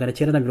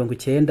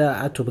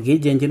 1990 ati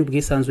ubwigenge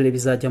n'ubwisanzure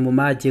bizajya mu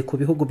maje ku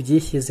bihugu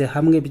byishyize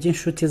hamwe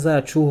by'inshuti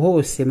zacu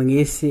hose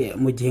mwese,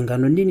 mu gihe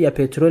ingano nini ya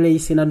petrole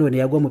y'isi nanone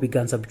yagwa mu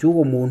biganza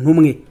by'uwo muntu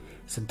umwe,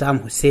 Saddam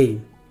Hussein.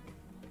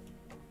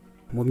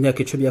 Mu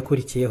myaka 10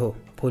 yakurikiyeho,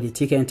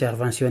 politiki ya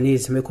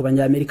interventionisme ku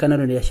Banyamerika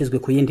nanone yashyizwe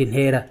ku yindi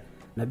ntera,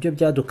 nabyo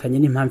byadukanye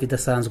n'impamvu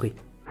idasanzwe.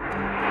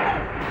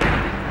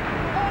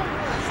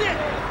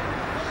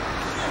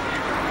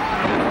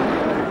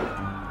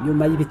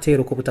 Nyuma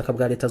y'ibitero ku butaka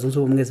bwa leta zunze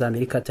ubumwe za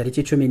Amerika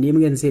tariki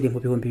 11 Nzeri mu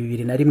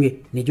 2001,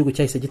 ni igihugu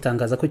cyahise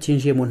gitangaza ko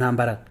cyinjiye mu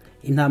ntambara.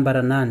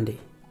 Intambara nande?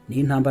 Ni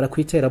intambara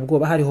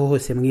kw'iterabwoba hariho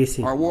hose mu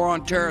isi. Our war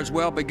on terror is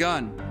well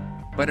begun,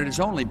 but it has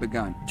only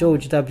begun.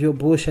 George W.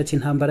 Bush ati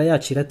intambara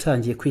yacu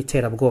iratangiye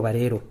kw'iterabwoba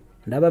rero.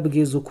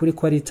 Ndababwiza ukuri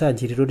ko ari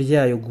itangiriro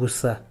ryayo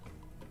gusa.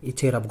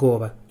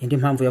 Iterabwoba. Indi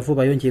mpamvu ya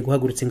Vuba yongeye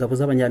guhagurutsa ingabo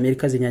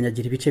z'Abanyamerika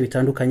zinyanyagira ibice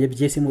bitandukanye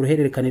by'isi mu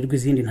ruhererekane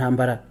rw'izindi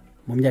ntambara.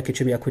 Mu myaka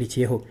 10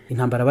 yakurikiyeho,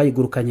 intambara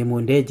bayigurukanye mu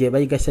ndege,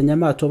 bayigashyanya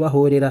amato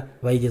bahorera,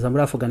 bayigeza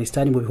muri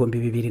Afghanistan mu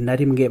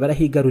 2001,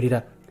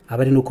 barahigarurira.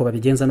 abari nuko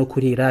babigenza no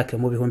kuri Iraq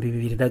mu bihumbi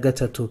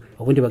 2003,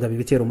 ubundi bagaba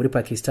ibitero muri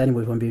Pakistan mu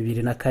bihumbi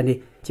 2004,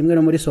 kimwe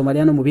no muri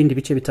Somalia no mu bindi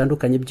bice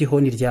bitandukanye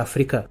by'ihoni rya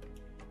Afurika.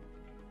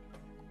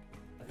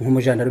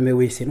 Nk'umujandarme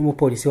wese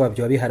n'umupolisi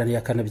wabyo wabiharaniye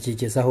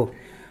akanabyigezaho,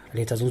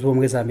 Leta Zunze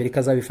Ubumwe za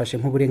Amerika zabifashe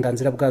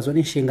nk'uburenganzira bwazo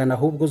n'inshingano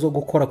ahubwo zo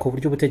gukora ku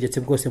buryo ubutegetsi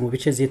bwose mu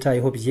bice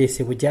zitayeho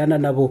byese bujyana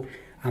nabo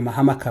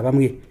amahame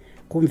akabamwe.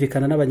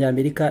 Kumvikana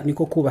n'Abanyamerika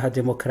niko kubaha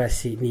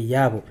demokarasi ni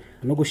yabo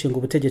no gushinga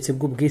ubutegetsi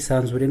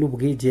bw'ubwisanzure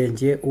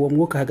n'ubwigenge, uwo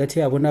mwuka hagati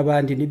yabo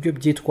n'abandi nibyo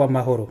byitwa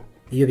amahoro.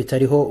 Iyo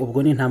bitariho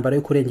ubwo ni intambara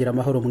yo kurengera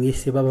amahoro mu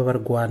isi baba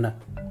barwana,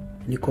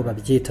 niko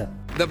babyita.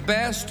 The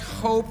best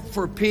hope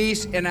for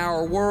peace in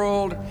our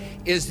world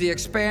is the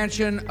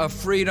expansion of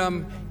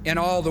freedom in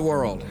all the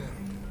world.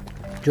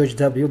 George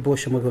W.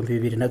 Bush mu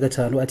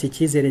 2005 ati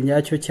icyizere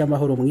nyacyo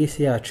cy'amahoro mu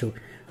isi yacu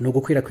ni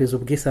ugukwirakwiza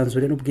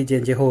ubwisanzure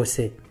n'ubwigenge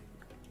hose.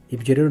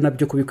 Ibyo rero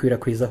nabyo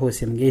kubikwirakwiza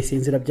hose mwese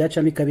inzira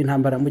byacamo ikaba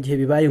intambara mu gihe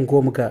bibaye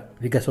ngombwa,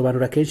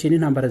 bigasobanura kenshi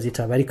n'intambara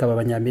zitabarika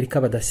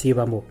Abanyamerika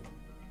badasibamo.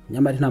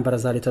 Nyamara intambara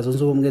za Leta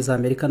Zunze Ubumwe za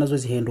Amerika nazo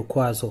zihenda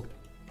ukwazo.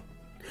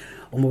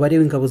 Umubare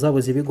w'ingabo zabo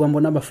zibigwamo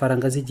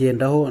n'amafaranga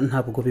zigendaho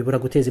ntabwo bibura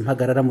guteza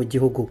impagarara mu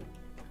gihugu.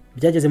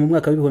 Byageze mu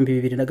mwaka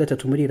w'ibihumbi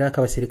 2003 muri Iraq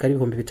abasirikari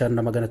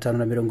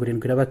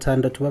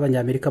 5576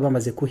 b'Abanyamerika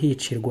bamaze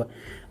kuhicirwa,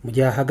 mu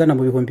gihe hagana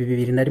mu bihumbi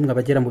 2001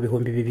 abagera mu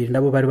bihumbi 2000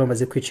 nabo bari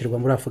bamaze kwicirwa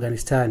muri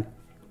Afghanistan.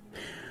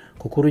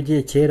 Kuko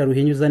urugiye kera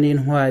ruhinyuza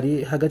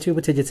n'intwari hagati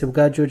y'ubutegetsi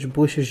bwa George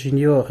Bush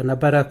Jr. na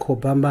Barack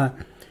Obama,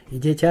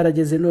 igihe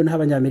cyarageze noneho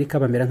Abanyamerika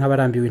bamera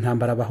nk'abarambiwe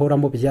intambara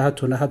bahoramo bya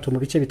hato na hato mu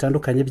bice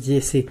bitandukanye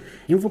by'isi.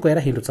 Imvugo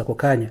yarahindutse ako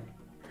kanya.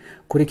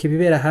 Kureka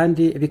ibibera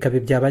ahandi bikabe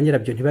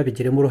byabanyirabyo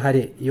ntibabigiremo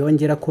uruhare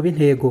yongera kuba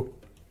intego.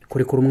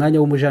 Kurekura umwanya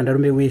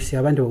w'umujandarme wese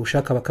abandi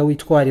bawushaka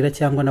bakawitwarira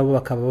cyangwa nabo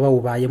bakaba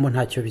bawubayemo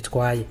ntacyo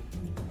bitwaye.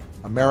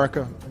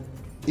 America,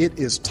 it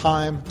is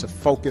time to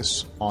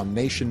focus on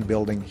nation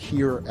building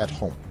here at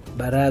home.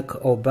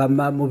 Barack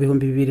Obama mu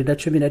bihumbi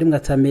 2011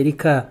 ati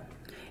Amerika,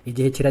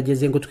 igihe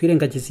kirageze ngo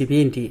twirengagize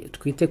ibindi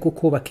twite ku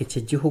kubaka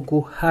iki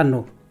gihugu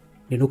hano.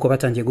 Ni nuko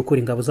batangiye gukura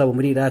ingabo zabo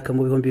muri Iraq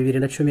mu bihumbi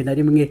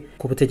 2011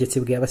 ku butegetsi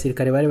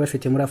bw'abasirikare bari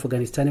bafite muri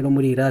Afghanistan no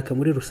muri Iraq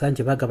muri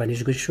rusange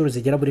bagabanijwe inshuro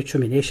zigera muri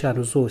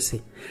 15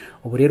 zose.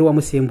 Ubu rero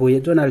wamusimbuye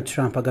Donald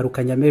Trump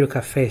agarukanya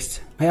America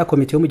First nk'aya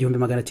komite yo mu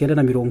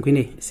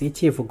 1940 si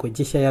ikivugo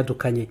gishya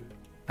yadukanye.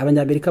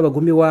 Abanyamerika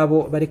bagumi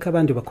wabo bareka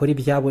abandi bakora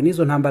ibyabo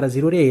n'izo ntambara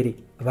zirorere,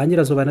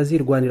 abanyirazo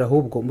banazirwanira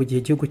ahubwo mu gihe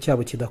igihugu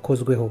cyabo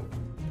kidakozweho.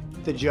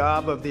 The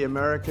job of the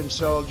American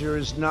soldier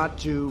is not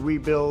to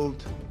rebuild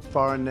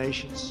foreign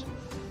nations,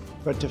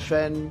 but to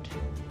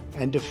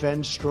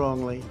defend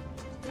strongly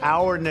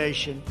our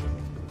nation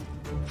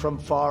from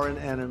foreign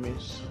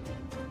enemies.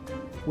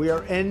 We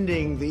are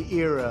ending the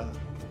era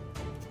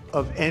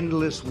of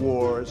endless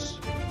wars.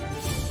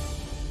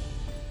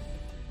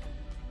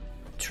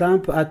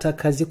 Trump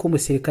atakazi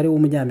k'umusirikare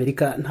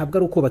w'umunyamerika ntabwo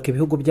ari ukubaka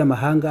ibihugu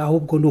by'amahanga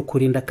ahubwo ni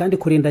ukurinda kandi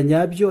kurinda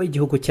nyabyo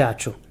igihugu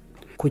cyacu.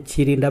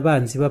 Kukirinda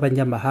abanzi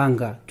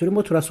b'abanyamahanga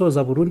turimo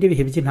turasoza burundu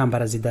ibihe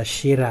by'intambara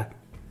zidashira.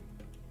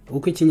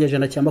 Uko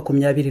ikinyejana cya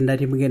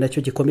 21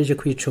 nacyo gikomeje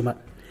kwicuma,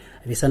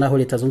 bisa naho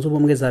Leta Zunze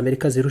Ubumwe za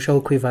Amerika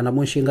zirushaho kwivana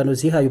mu nshingano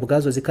zihaye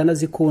ubwazo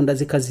zikanazikunda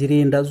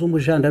zikazirinda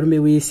z'umujandarme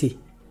w'isi.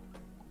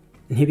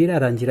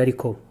 Ntibirarangira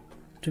ariko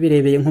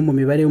tubirebeye nko mu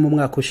mibare yo mu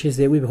mwaka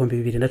ushize w'ibihumbi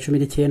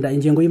 2019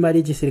 ingengo y'imari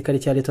y'igisirikare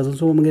cya Leta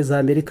Zunze Ubumwe za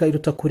Amerika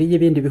iruta kuri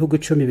y'ibindi bihugu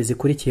 10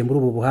 bizikurikiye muri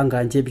ubu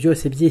buhangange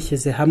byose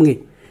byishyize hamwe.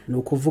 Ni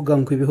ukuvuga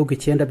ngo ibihugu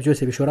 9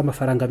 byose bishora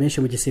amafaranga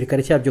menshi mu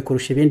gisirikare cyabyo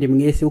kurusha ibindi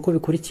mwese uko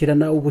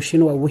bikurikirana: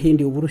 Ubushinwa,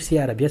 Ubuhindi,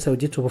 Uburusiya, Arabia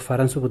Saudite,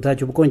 Ubufaransa,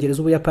 Ubudage,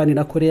 Ubwongereza, Ubuyapani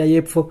na Korea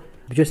y'Epfo.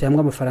 Byose hamwe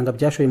amafaranga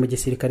byashoye mu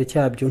gisirikare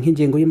cyabyo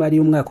nk'ingengo y'imari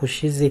y'umwaka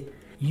ushize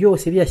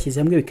yose byashyize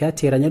hamwe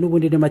bikateranya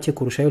n'ubundi ne make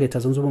kurusha yo Leta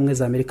Zunze Ubumwe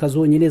za Amerika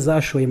zonyine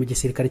zashoye mu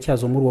gisirikare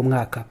cyazo muri uwo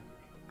mwaka.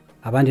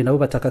 Abandi nabo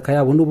batakaka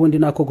yabo n'ubundi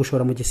nako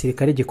gushora mu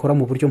gisirikare gikora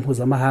mu buryo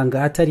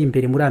mpuzamahanga atari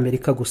imbere muri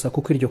Amerika gusa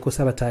kuko iryo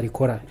kosa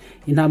batarikora.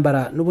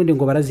 Intambara n'ubundi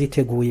ngo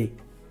baraziteguye.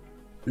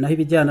 Naho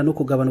ibijyana no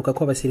kugabanuka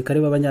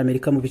kw'abasirikare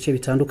b'Abanyamerika mu bice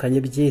bitandukanye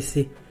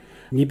by'isi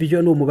nibyo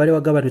n'umubare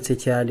wagabanutse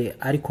cyane,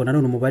 ariko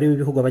nanone umubare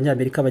w'ibihugu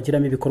Abanyamerika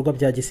bagiramo ibikorwa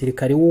bya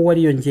gisirikare wo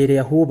wariyongereye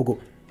ahubwo.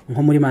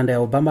 Nko muri manda ya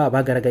Obama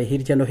bagaragaye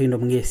hirya no hino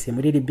mwese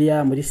muri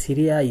Libya, muri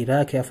Syria,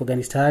 Iraq,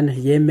 Afghanistan,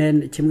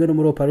 Yemen, kimwe no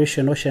muri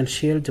Operation Ocean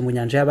Shield mu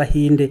nyanja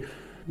y'Abahinde,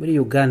 muri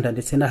Uganda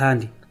ndetse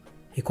n'ahandi.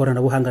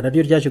 Ikoranabuhanga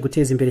naryo ryaje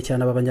guteza imbere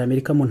cyane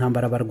Abanyamerika mu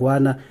ntambara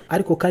barwana,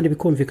 ariko kandi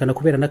bikumvikana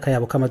kubera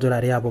n'akayabo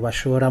k'amadolari yabo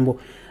bashoramo.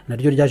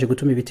 Naryo ryaje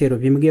gutuma ibitero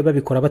bimwe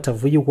babikora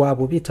batavuye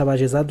iwabo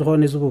bitabaje za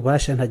drone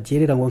z'ububasha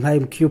ntagerera ngo nka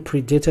MQ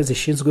Predator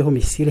zishinzweho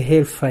missile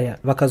Hellfire,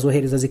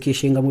 bakazohereza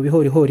zikishinga mu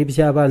bihorihori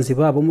by'abanzi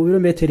babo mu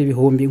birometero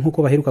ibihumbi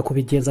nk'uko baheruka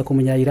kubigenza ku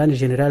munya-Iran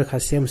General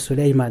Qasem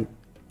Soleimani.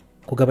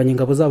 Kugabanya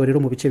ingabo zabo rero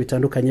mu bice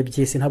bitandukanye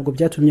by'isi ntabwo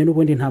byatumye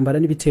n'ubundi intambara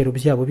n'ibitero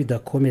byabo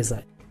bidakomeza.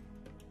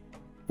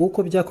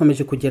 Uko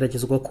byakomeje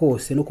kugeragezwa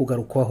kose no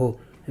kugarukwaho,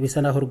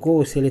 bisa naho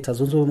rwose Leta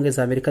Zunze Ubumwe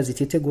za Amerika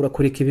zititegura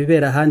kureka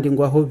ibibera ahandi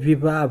ngo aho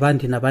biba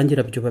abandi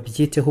nabangirabyo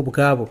babyiteho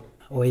ubwabo.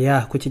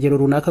 Oya, ku kigero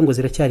runaka ngo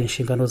ziracyari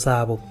inshingano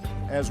zabo.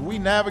 As we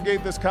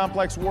navigate this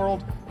complex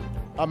world,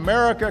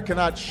 America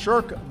cannot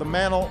shirk the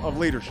mantle of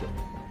leadership.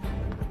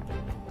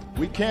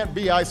 We can't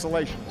be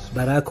isolationists.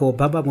 Barack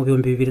Obama mu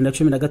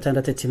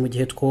 2016 mu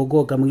gihe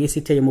twogoga mu isi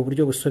iteye mu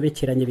buryo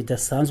busobekeranye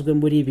bidasanzwe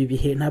muri ibi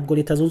bihe, ntabwo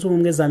Leta Zunze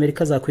Ubumwe za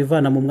Amerika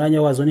zakwivana mu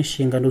mwanya wazo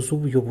n'inshingano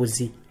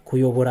z'ubuyobozi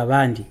kuyobora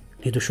abandi.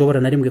 Ntidushobora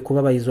na rimwe kuba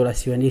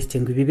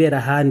abaisolationiste ngo ibibera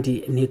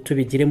ahandi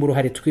ntitubigiremo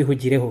uruhare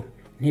twihugireho.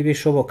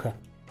 Ntibishoboka.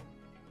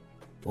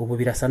 Ubu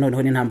birasa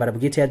noneho n'intambara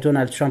bwite ya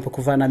Donald Trump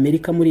kuvana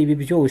Amerika muri ibi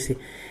byose.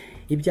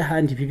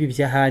 Iby'ahandi bibi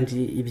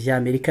by'ahandi, ibya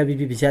Amerika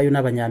bibi byayo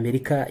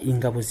n'Abanyamerika,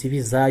 ingabo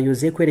zibi zayo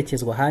ze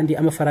kwerekezwa ahandi,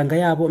 amafaranga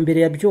yabo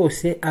mbere ya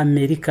byose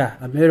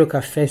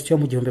America First yo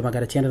mu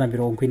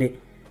 1940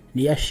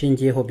 ni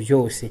yashingiyeho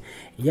byose.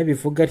 Iyo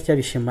bivuga atya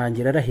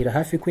bishimangira arahira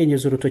hafi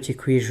kwenyeza urutoki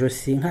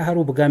kwijosi nka hari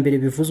ubwa mbere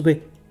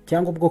bivuzwe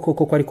cyangwa ubwo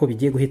koko ariko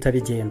bigiye guhita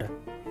bigenda.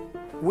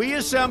 We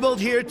assembled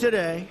here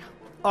today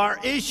are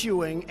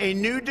issuing a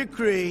new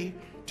decree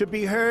to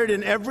be heard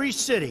in every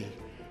city,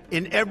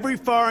 in every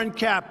foreign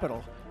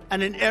capital,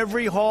 and in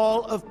every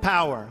hall of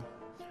power.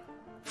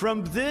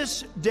 From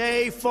this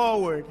day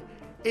forward,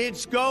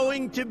 it's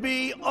going to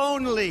be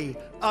only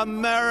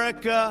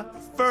America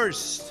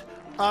first.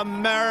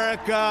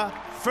 America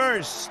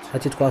first.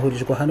 Ati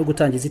twahurijwe hano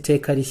gutangiza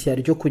iteka rishya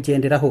ryo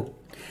kugenderaho.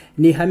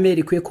 Ni hame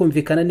rikwiye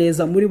kumvikana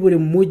neza muri buri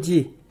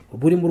mujyi,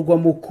 buri murwa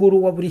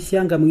mukuru wa buri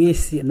shyanga mu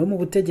isi no mu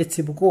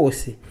butegetsi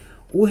bwose.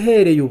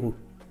 Uhereye ubu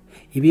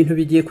ibintu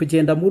bigiye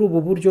kugenda muri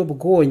ubu buryo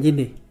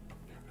bwonyine.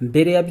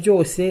 Mbere ya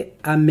byose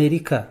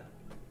Amerika.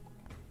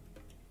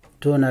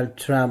 Donald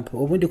Trump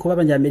ubundi kuba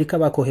Abanyamerika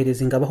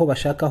bakohereza ingabo aho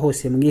bashaka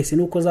hose mu isi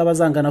nuko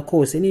zabazangana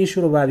kose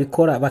n'inshuro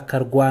babikora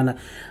bakarwana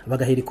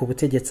bagahirika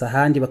ubutegetsi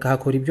ahandi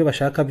bakahakora ibyo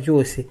bashaka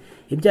byose.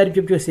 Ibyo ari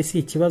byo byose si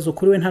ikibazo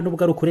kuri we, nta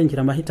nubwo ari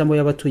ukurengera amahitamo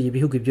y'abatuye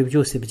ibihugu ibyo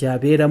byose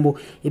byaberamo.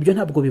 Ibyo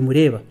ntabwo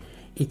bimureba.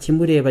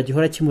 Ikimureba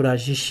gihora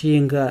kimuraje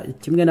ishinga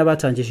kimwe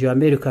n'abatangije iyo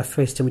America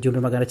First mu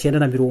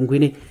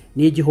 1940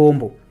 ni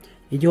igihombo.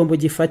 Igihombo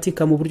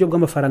gifatika mu buryo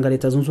bw'amafaranga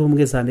Leta Zunze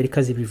Ubumwe za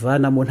Amerika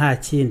zibivanamo nta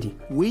kindi.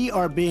 We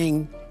are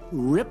being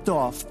ripped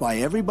off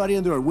by everybody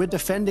in the world. We're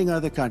defending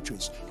other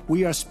countries.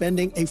 We are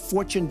spending a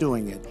fortune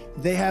doing it.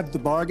 They have the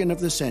bargain of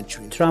the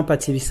century. Trump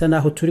ati bisa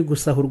naho turi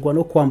gusahurwa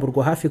no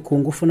kwamburwa hafi ku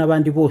ngufu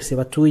n'abandi bose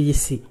batuye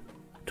isi.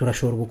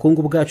 Turashora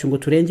ubukungu bwacu ngo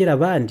turengera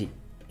abandi.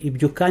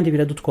 Ibyo kandi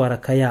biradutwara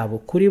akayabo.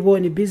 Kuri bo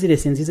ni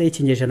business nziza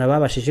y'ikinyejana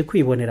babashije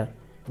kwibonera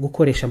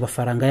gukoresha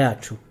amafaranga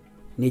yacu.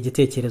 Ni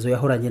igitekerezo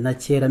yahoranye na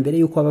kera mbere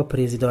yuko aba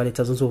president wa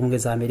Leta Zunze Ubumwe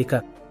za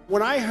Amerika.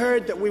 When I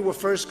heard that we were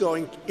first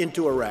going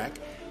into Iraq,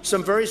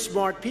 some very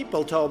smart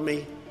people told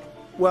me,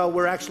 well,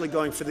 we're actually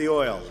going for the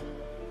oil.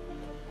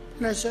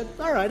 And I said,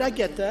 all right, I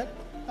get that.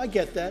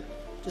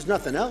 There's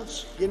nothing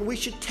else. And we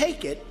should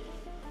take it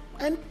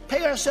and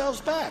pay ourselves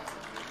back.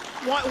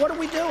 What are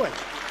we doing?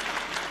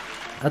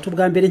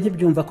 Atubwa mbere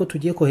nkibyumva ko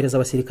tugiye kohereza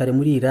abasirikare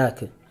muri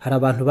Iraq. Hari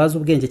abantu bazi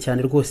ubwenge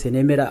cyane rwose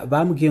nemera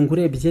bambwiye ngo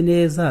urebye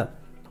neza.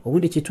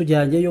 Ubundi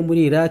kitujyanye yo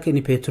muri Iraq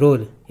ni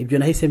petrol. Ibyo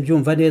nahise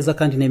mbyumva neza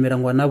kandi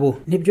nemeranywa nabo.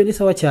 Nibyo ni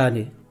sawa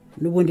cyane.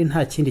 Nubundi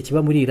nta kindi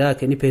kiba muri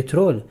Iraq ni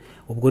petrol.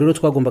 Ubwo rero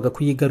twagombaga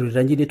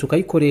kuyigarurira nyine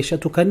tukayikoresha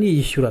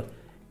tukaniyishyura.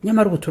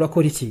 Nyamara ubu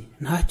turakora iki?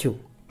 Ntacyo.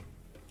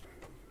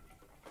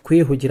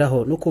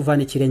 Kwihugiraho no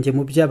kuvana ikirenge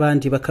mu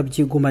by'abandi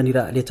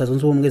bakabyigumanira Leta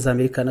Zunze Ubumwe za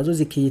Amerika nazo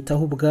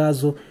zikiyitaho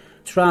ubwazo.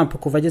 Trump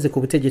kuva ageze ku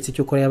butegetsi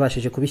cyo Korea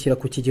yabashije kubishyira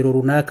ku kigero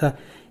runaka,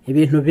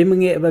 ibintu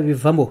bimwe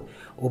babivamo.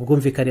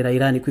 Ubwumvikanira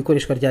Iran ku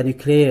ikoreshwa rya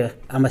nuclear,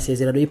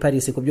 amasezerano y'i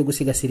Paris ku byo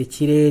gusigasira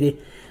ikirere,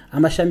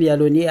 amashami ya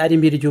Loni ari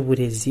mbiri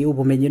ry'uburezi,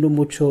 ubumenyi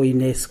n'umuco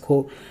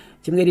UNESCO,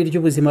 kimwe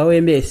ry'ubuzima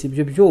OMS,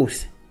 ibyo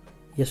byose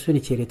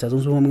yasunikiye Leta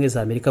Zunze Ubumwe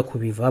za Amerika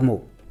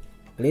kubivamo.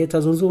 Leta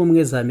Zunze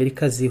Ubumwe za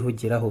Amerika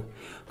zihugiraho.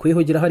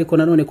 Kwihugiraho ariko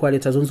nanone kwa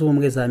Leta Zunze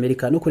Ubumwe za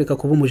Amerika no kureka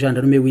kuba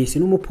umujandarme w'isi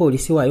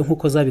n'umupolisi wayo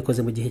nk'uko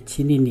zabikoze mu gihe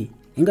kinini.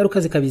 Ingaruka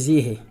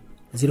zikabizihe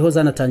ziriho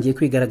zanatangiye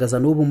kwigaragaza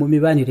n'ubu mu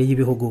mibanire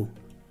y'ibihugu.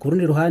 Ku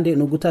rundi ruhande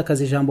no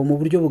gutakaza ijambo mu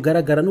buryo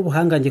bugaragara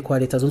n'ubuhangange kwa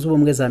Leta Zunze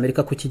Ubumwe za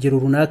Amerika ku kigero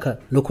runaka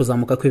no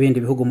kuzamuka kw'ibindi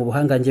bihugu mu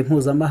buhangange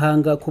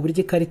mpuzamahanga ku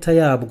buryo ikarita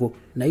yabwo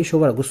nayo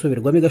ishobora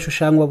gusubirwamo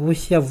igashushanwa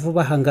bushya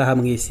vuba hangaha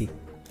mu isi.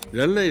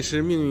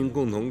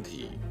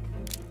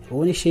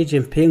 Ubu ni Xi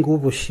Jinping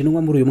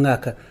w'Ubushinwa muri uyu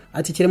mwaka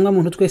ati kiremwa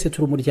muntu twese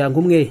turi umuryango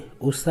umwe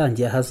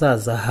usangiye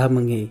ahazaza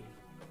hamwe.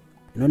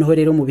 Noneho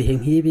rero mu bihe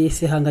nk'ibi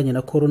isi hanganye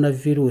na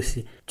coronavirus,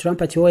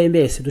 Trump ati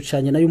OMS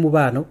ducanye nayo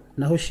umubano,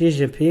 naho Xi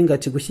Jinping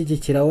ati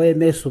gushyigikira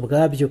OMS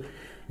ubwabyo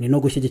ni no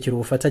gushyigikira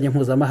ubufatanye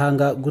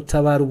mpuzamahanga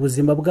gutabara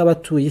ubuzima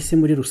bw'abatuye isi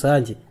muri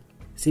rusange.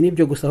 Si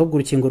nibyo gusa ahubwo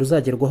urukingo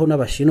ruzagerwaho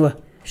n'Abashinwa.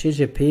 Xi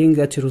Jinping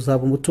ati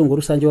ruzaba umutungo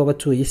rusange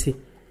w'abatuye isi,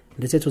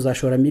 ndetse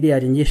tuzashora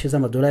miliyari nyinshi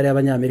z'amadolari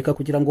y'Abanyamerika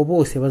kugira ngo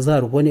bose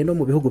bazarubone no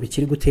mu bihugu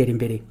bikiri gutera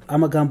imbere.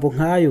 Amagambo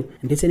nkayo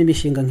ndetse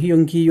n'imishinga nk'iyo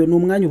ngiyo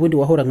n'umwanya ubundi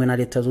wahoranywe na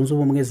Leta Zunze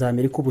Ubumwe za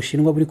Amerika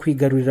Ubushinwa buri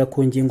kwigarurira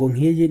ku ngingo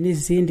nk'iyi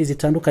n'izindi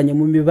zitandukanye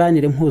mu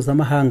mibanire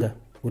mpuzamahanga.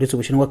 Uretse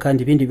Ubushinwa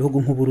kandi ibindi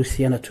bihugu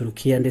nk'Uburusiya na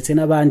Turukiya ndetse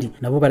n'abandi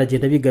nabo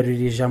baragenda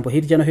bigarurira ijambo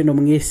hirya no hino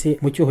mu isi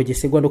mu cyuho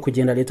gisigwa no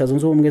kugenda Leta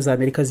Zunze Ubumwe za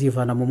Amerika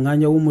zivana mu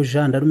mwanya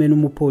w'umujandarme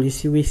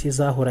n'umupolisi w'isi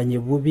zahoranye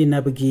bubi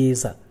na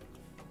bwiza.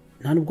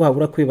 nta nubwo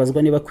habura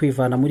kwibazwa niba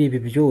kwivana muri ibi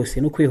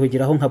byose no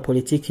kwihugiraho nka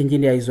politiki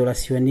nyine ya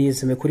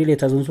isolationisme kuri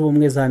leta zunze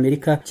ubumwe za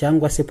Amerika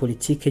cyangwa se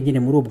politiki nyine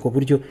muri ubwo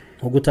buryo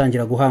nko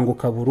gutangira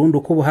guhanguka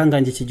burundu ko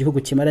ubuhangange iki gihugu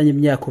kimaranye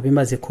imyaka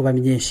bimaze kuba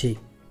myinshi.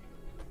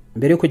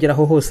 Mbere yo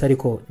kugeraho hose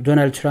ariko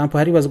Donald Trump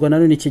haribazwa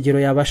nanone ikigero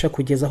yabasha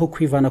kugezaho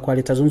kwivana kwa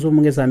leta zunze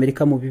ubumwe za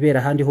Amerika mu bibera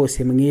ahandi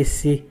hose mu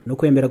isi no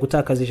kwemera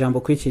gutakaza ijambo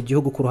kw'iki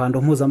gihugu ku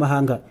ruhando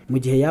mpuzamahanga mu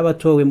gihe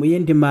yabatowe mu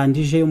yindi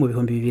mandije yo mu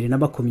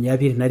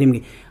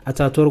 2021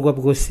 atatorwa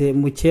bwose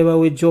mukeba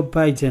we Joe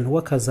Biden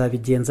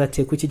wakazabigenza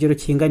ate ku kigero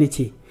kingana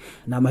iki.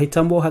 Na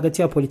amahitamo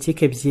hagati ya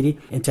politike ebyiri,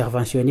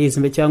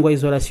 interventionisme cyangwa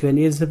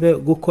isolationisme,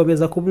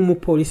 gukomeza kuba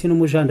umupolisi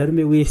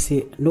n'umujandarme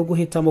w'isi no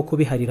guhitamo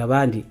kubiharira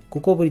abandi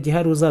kuko buri gihe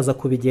uzaza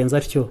kubigenza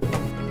atyo.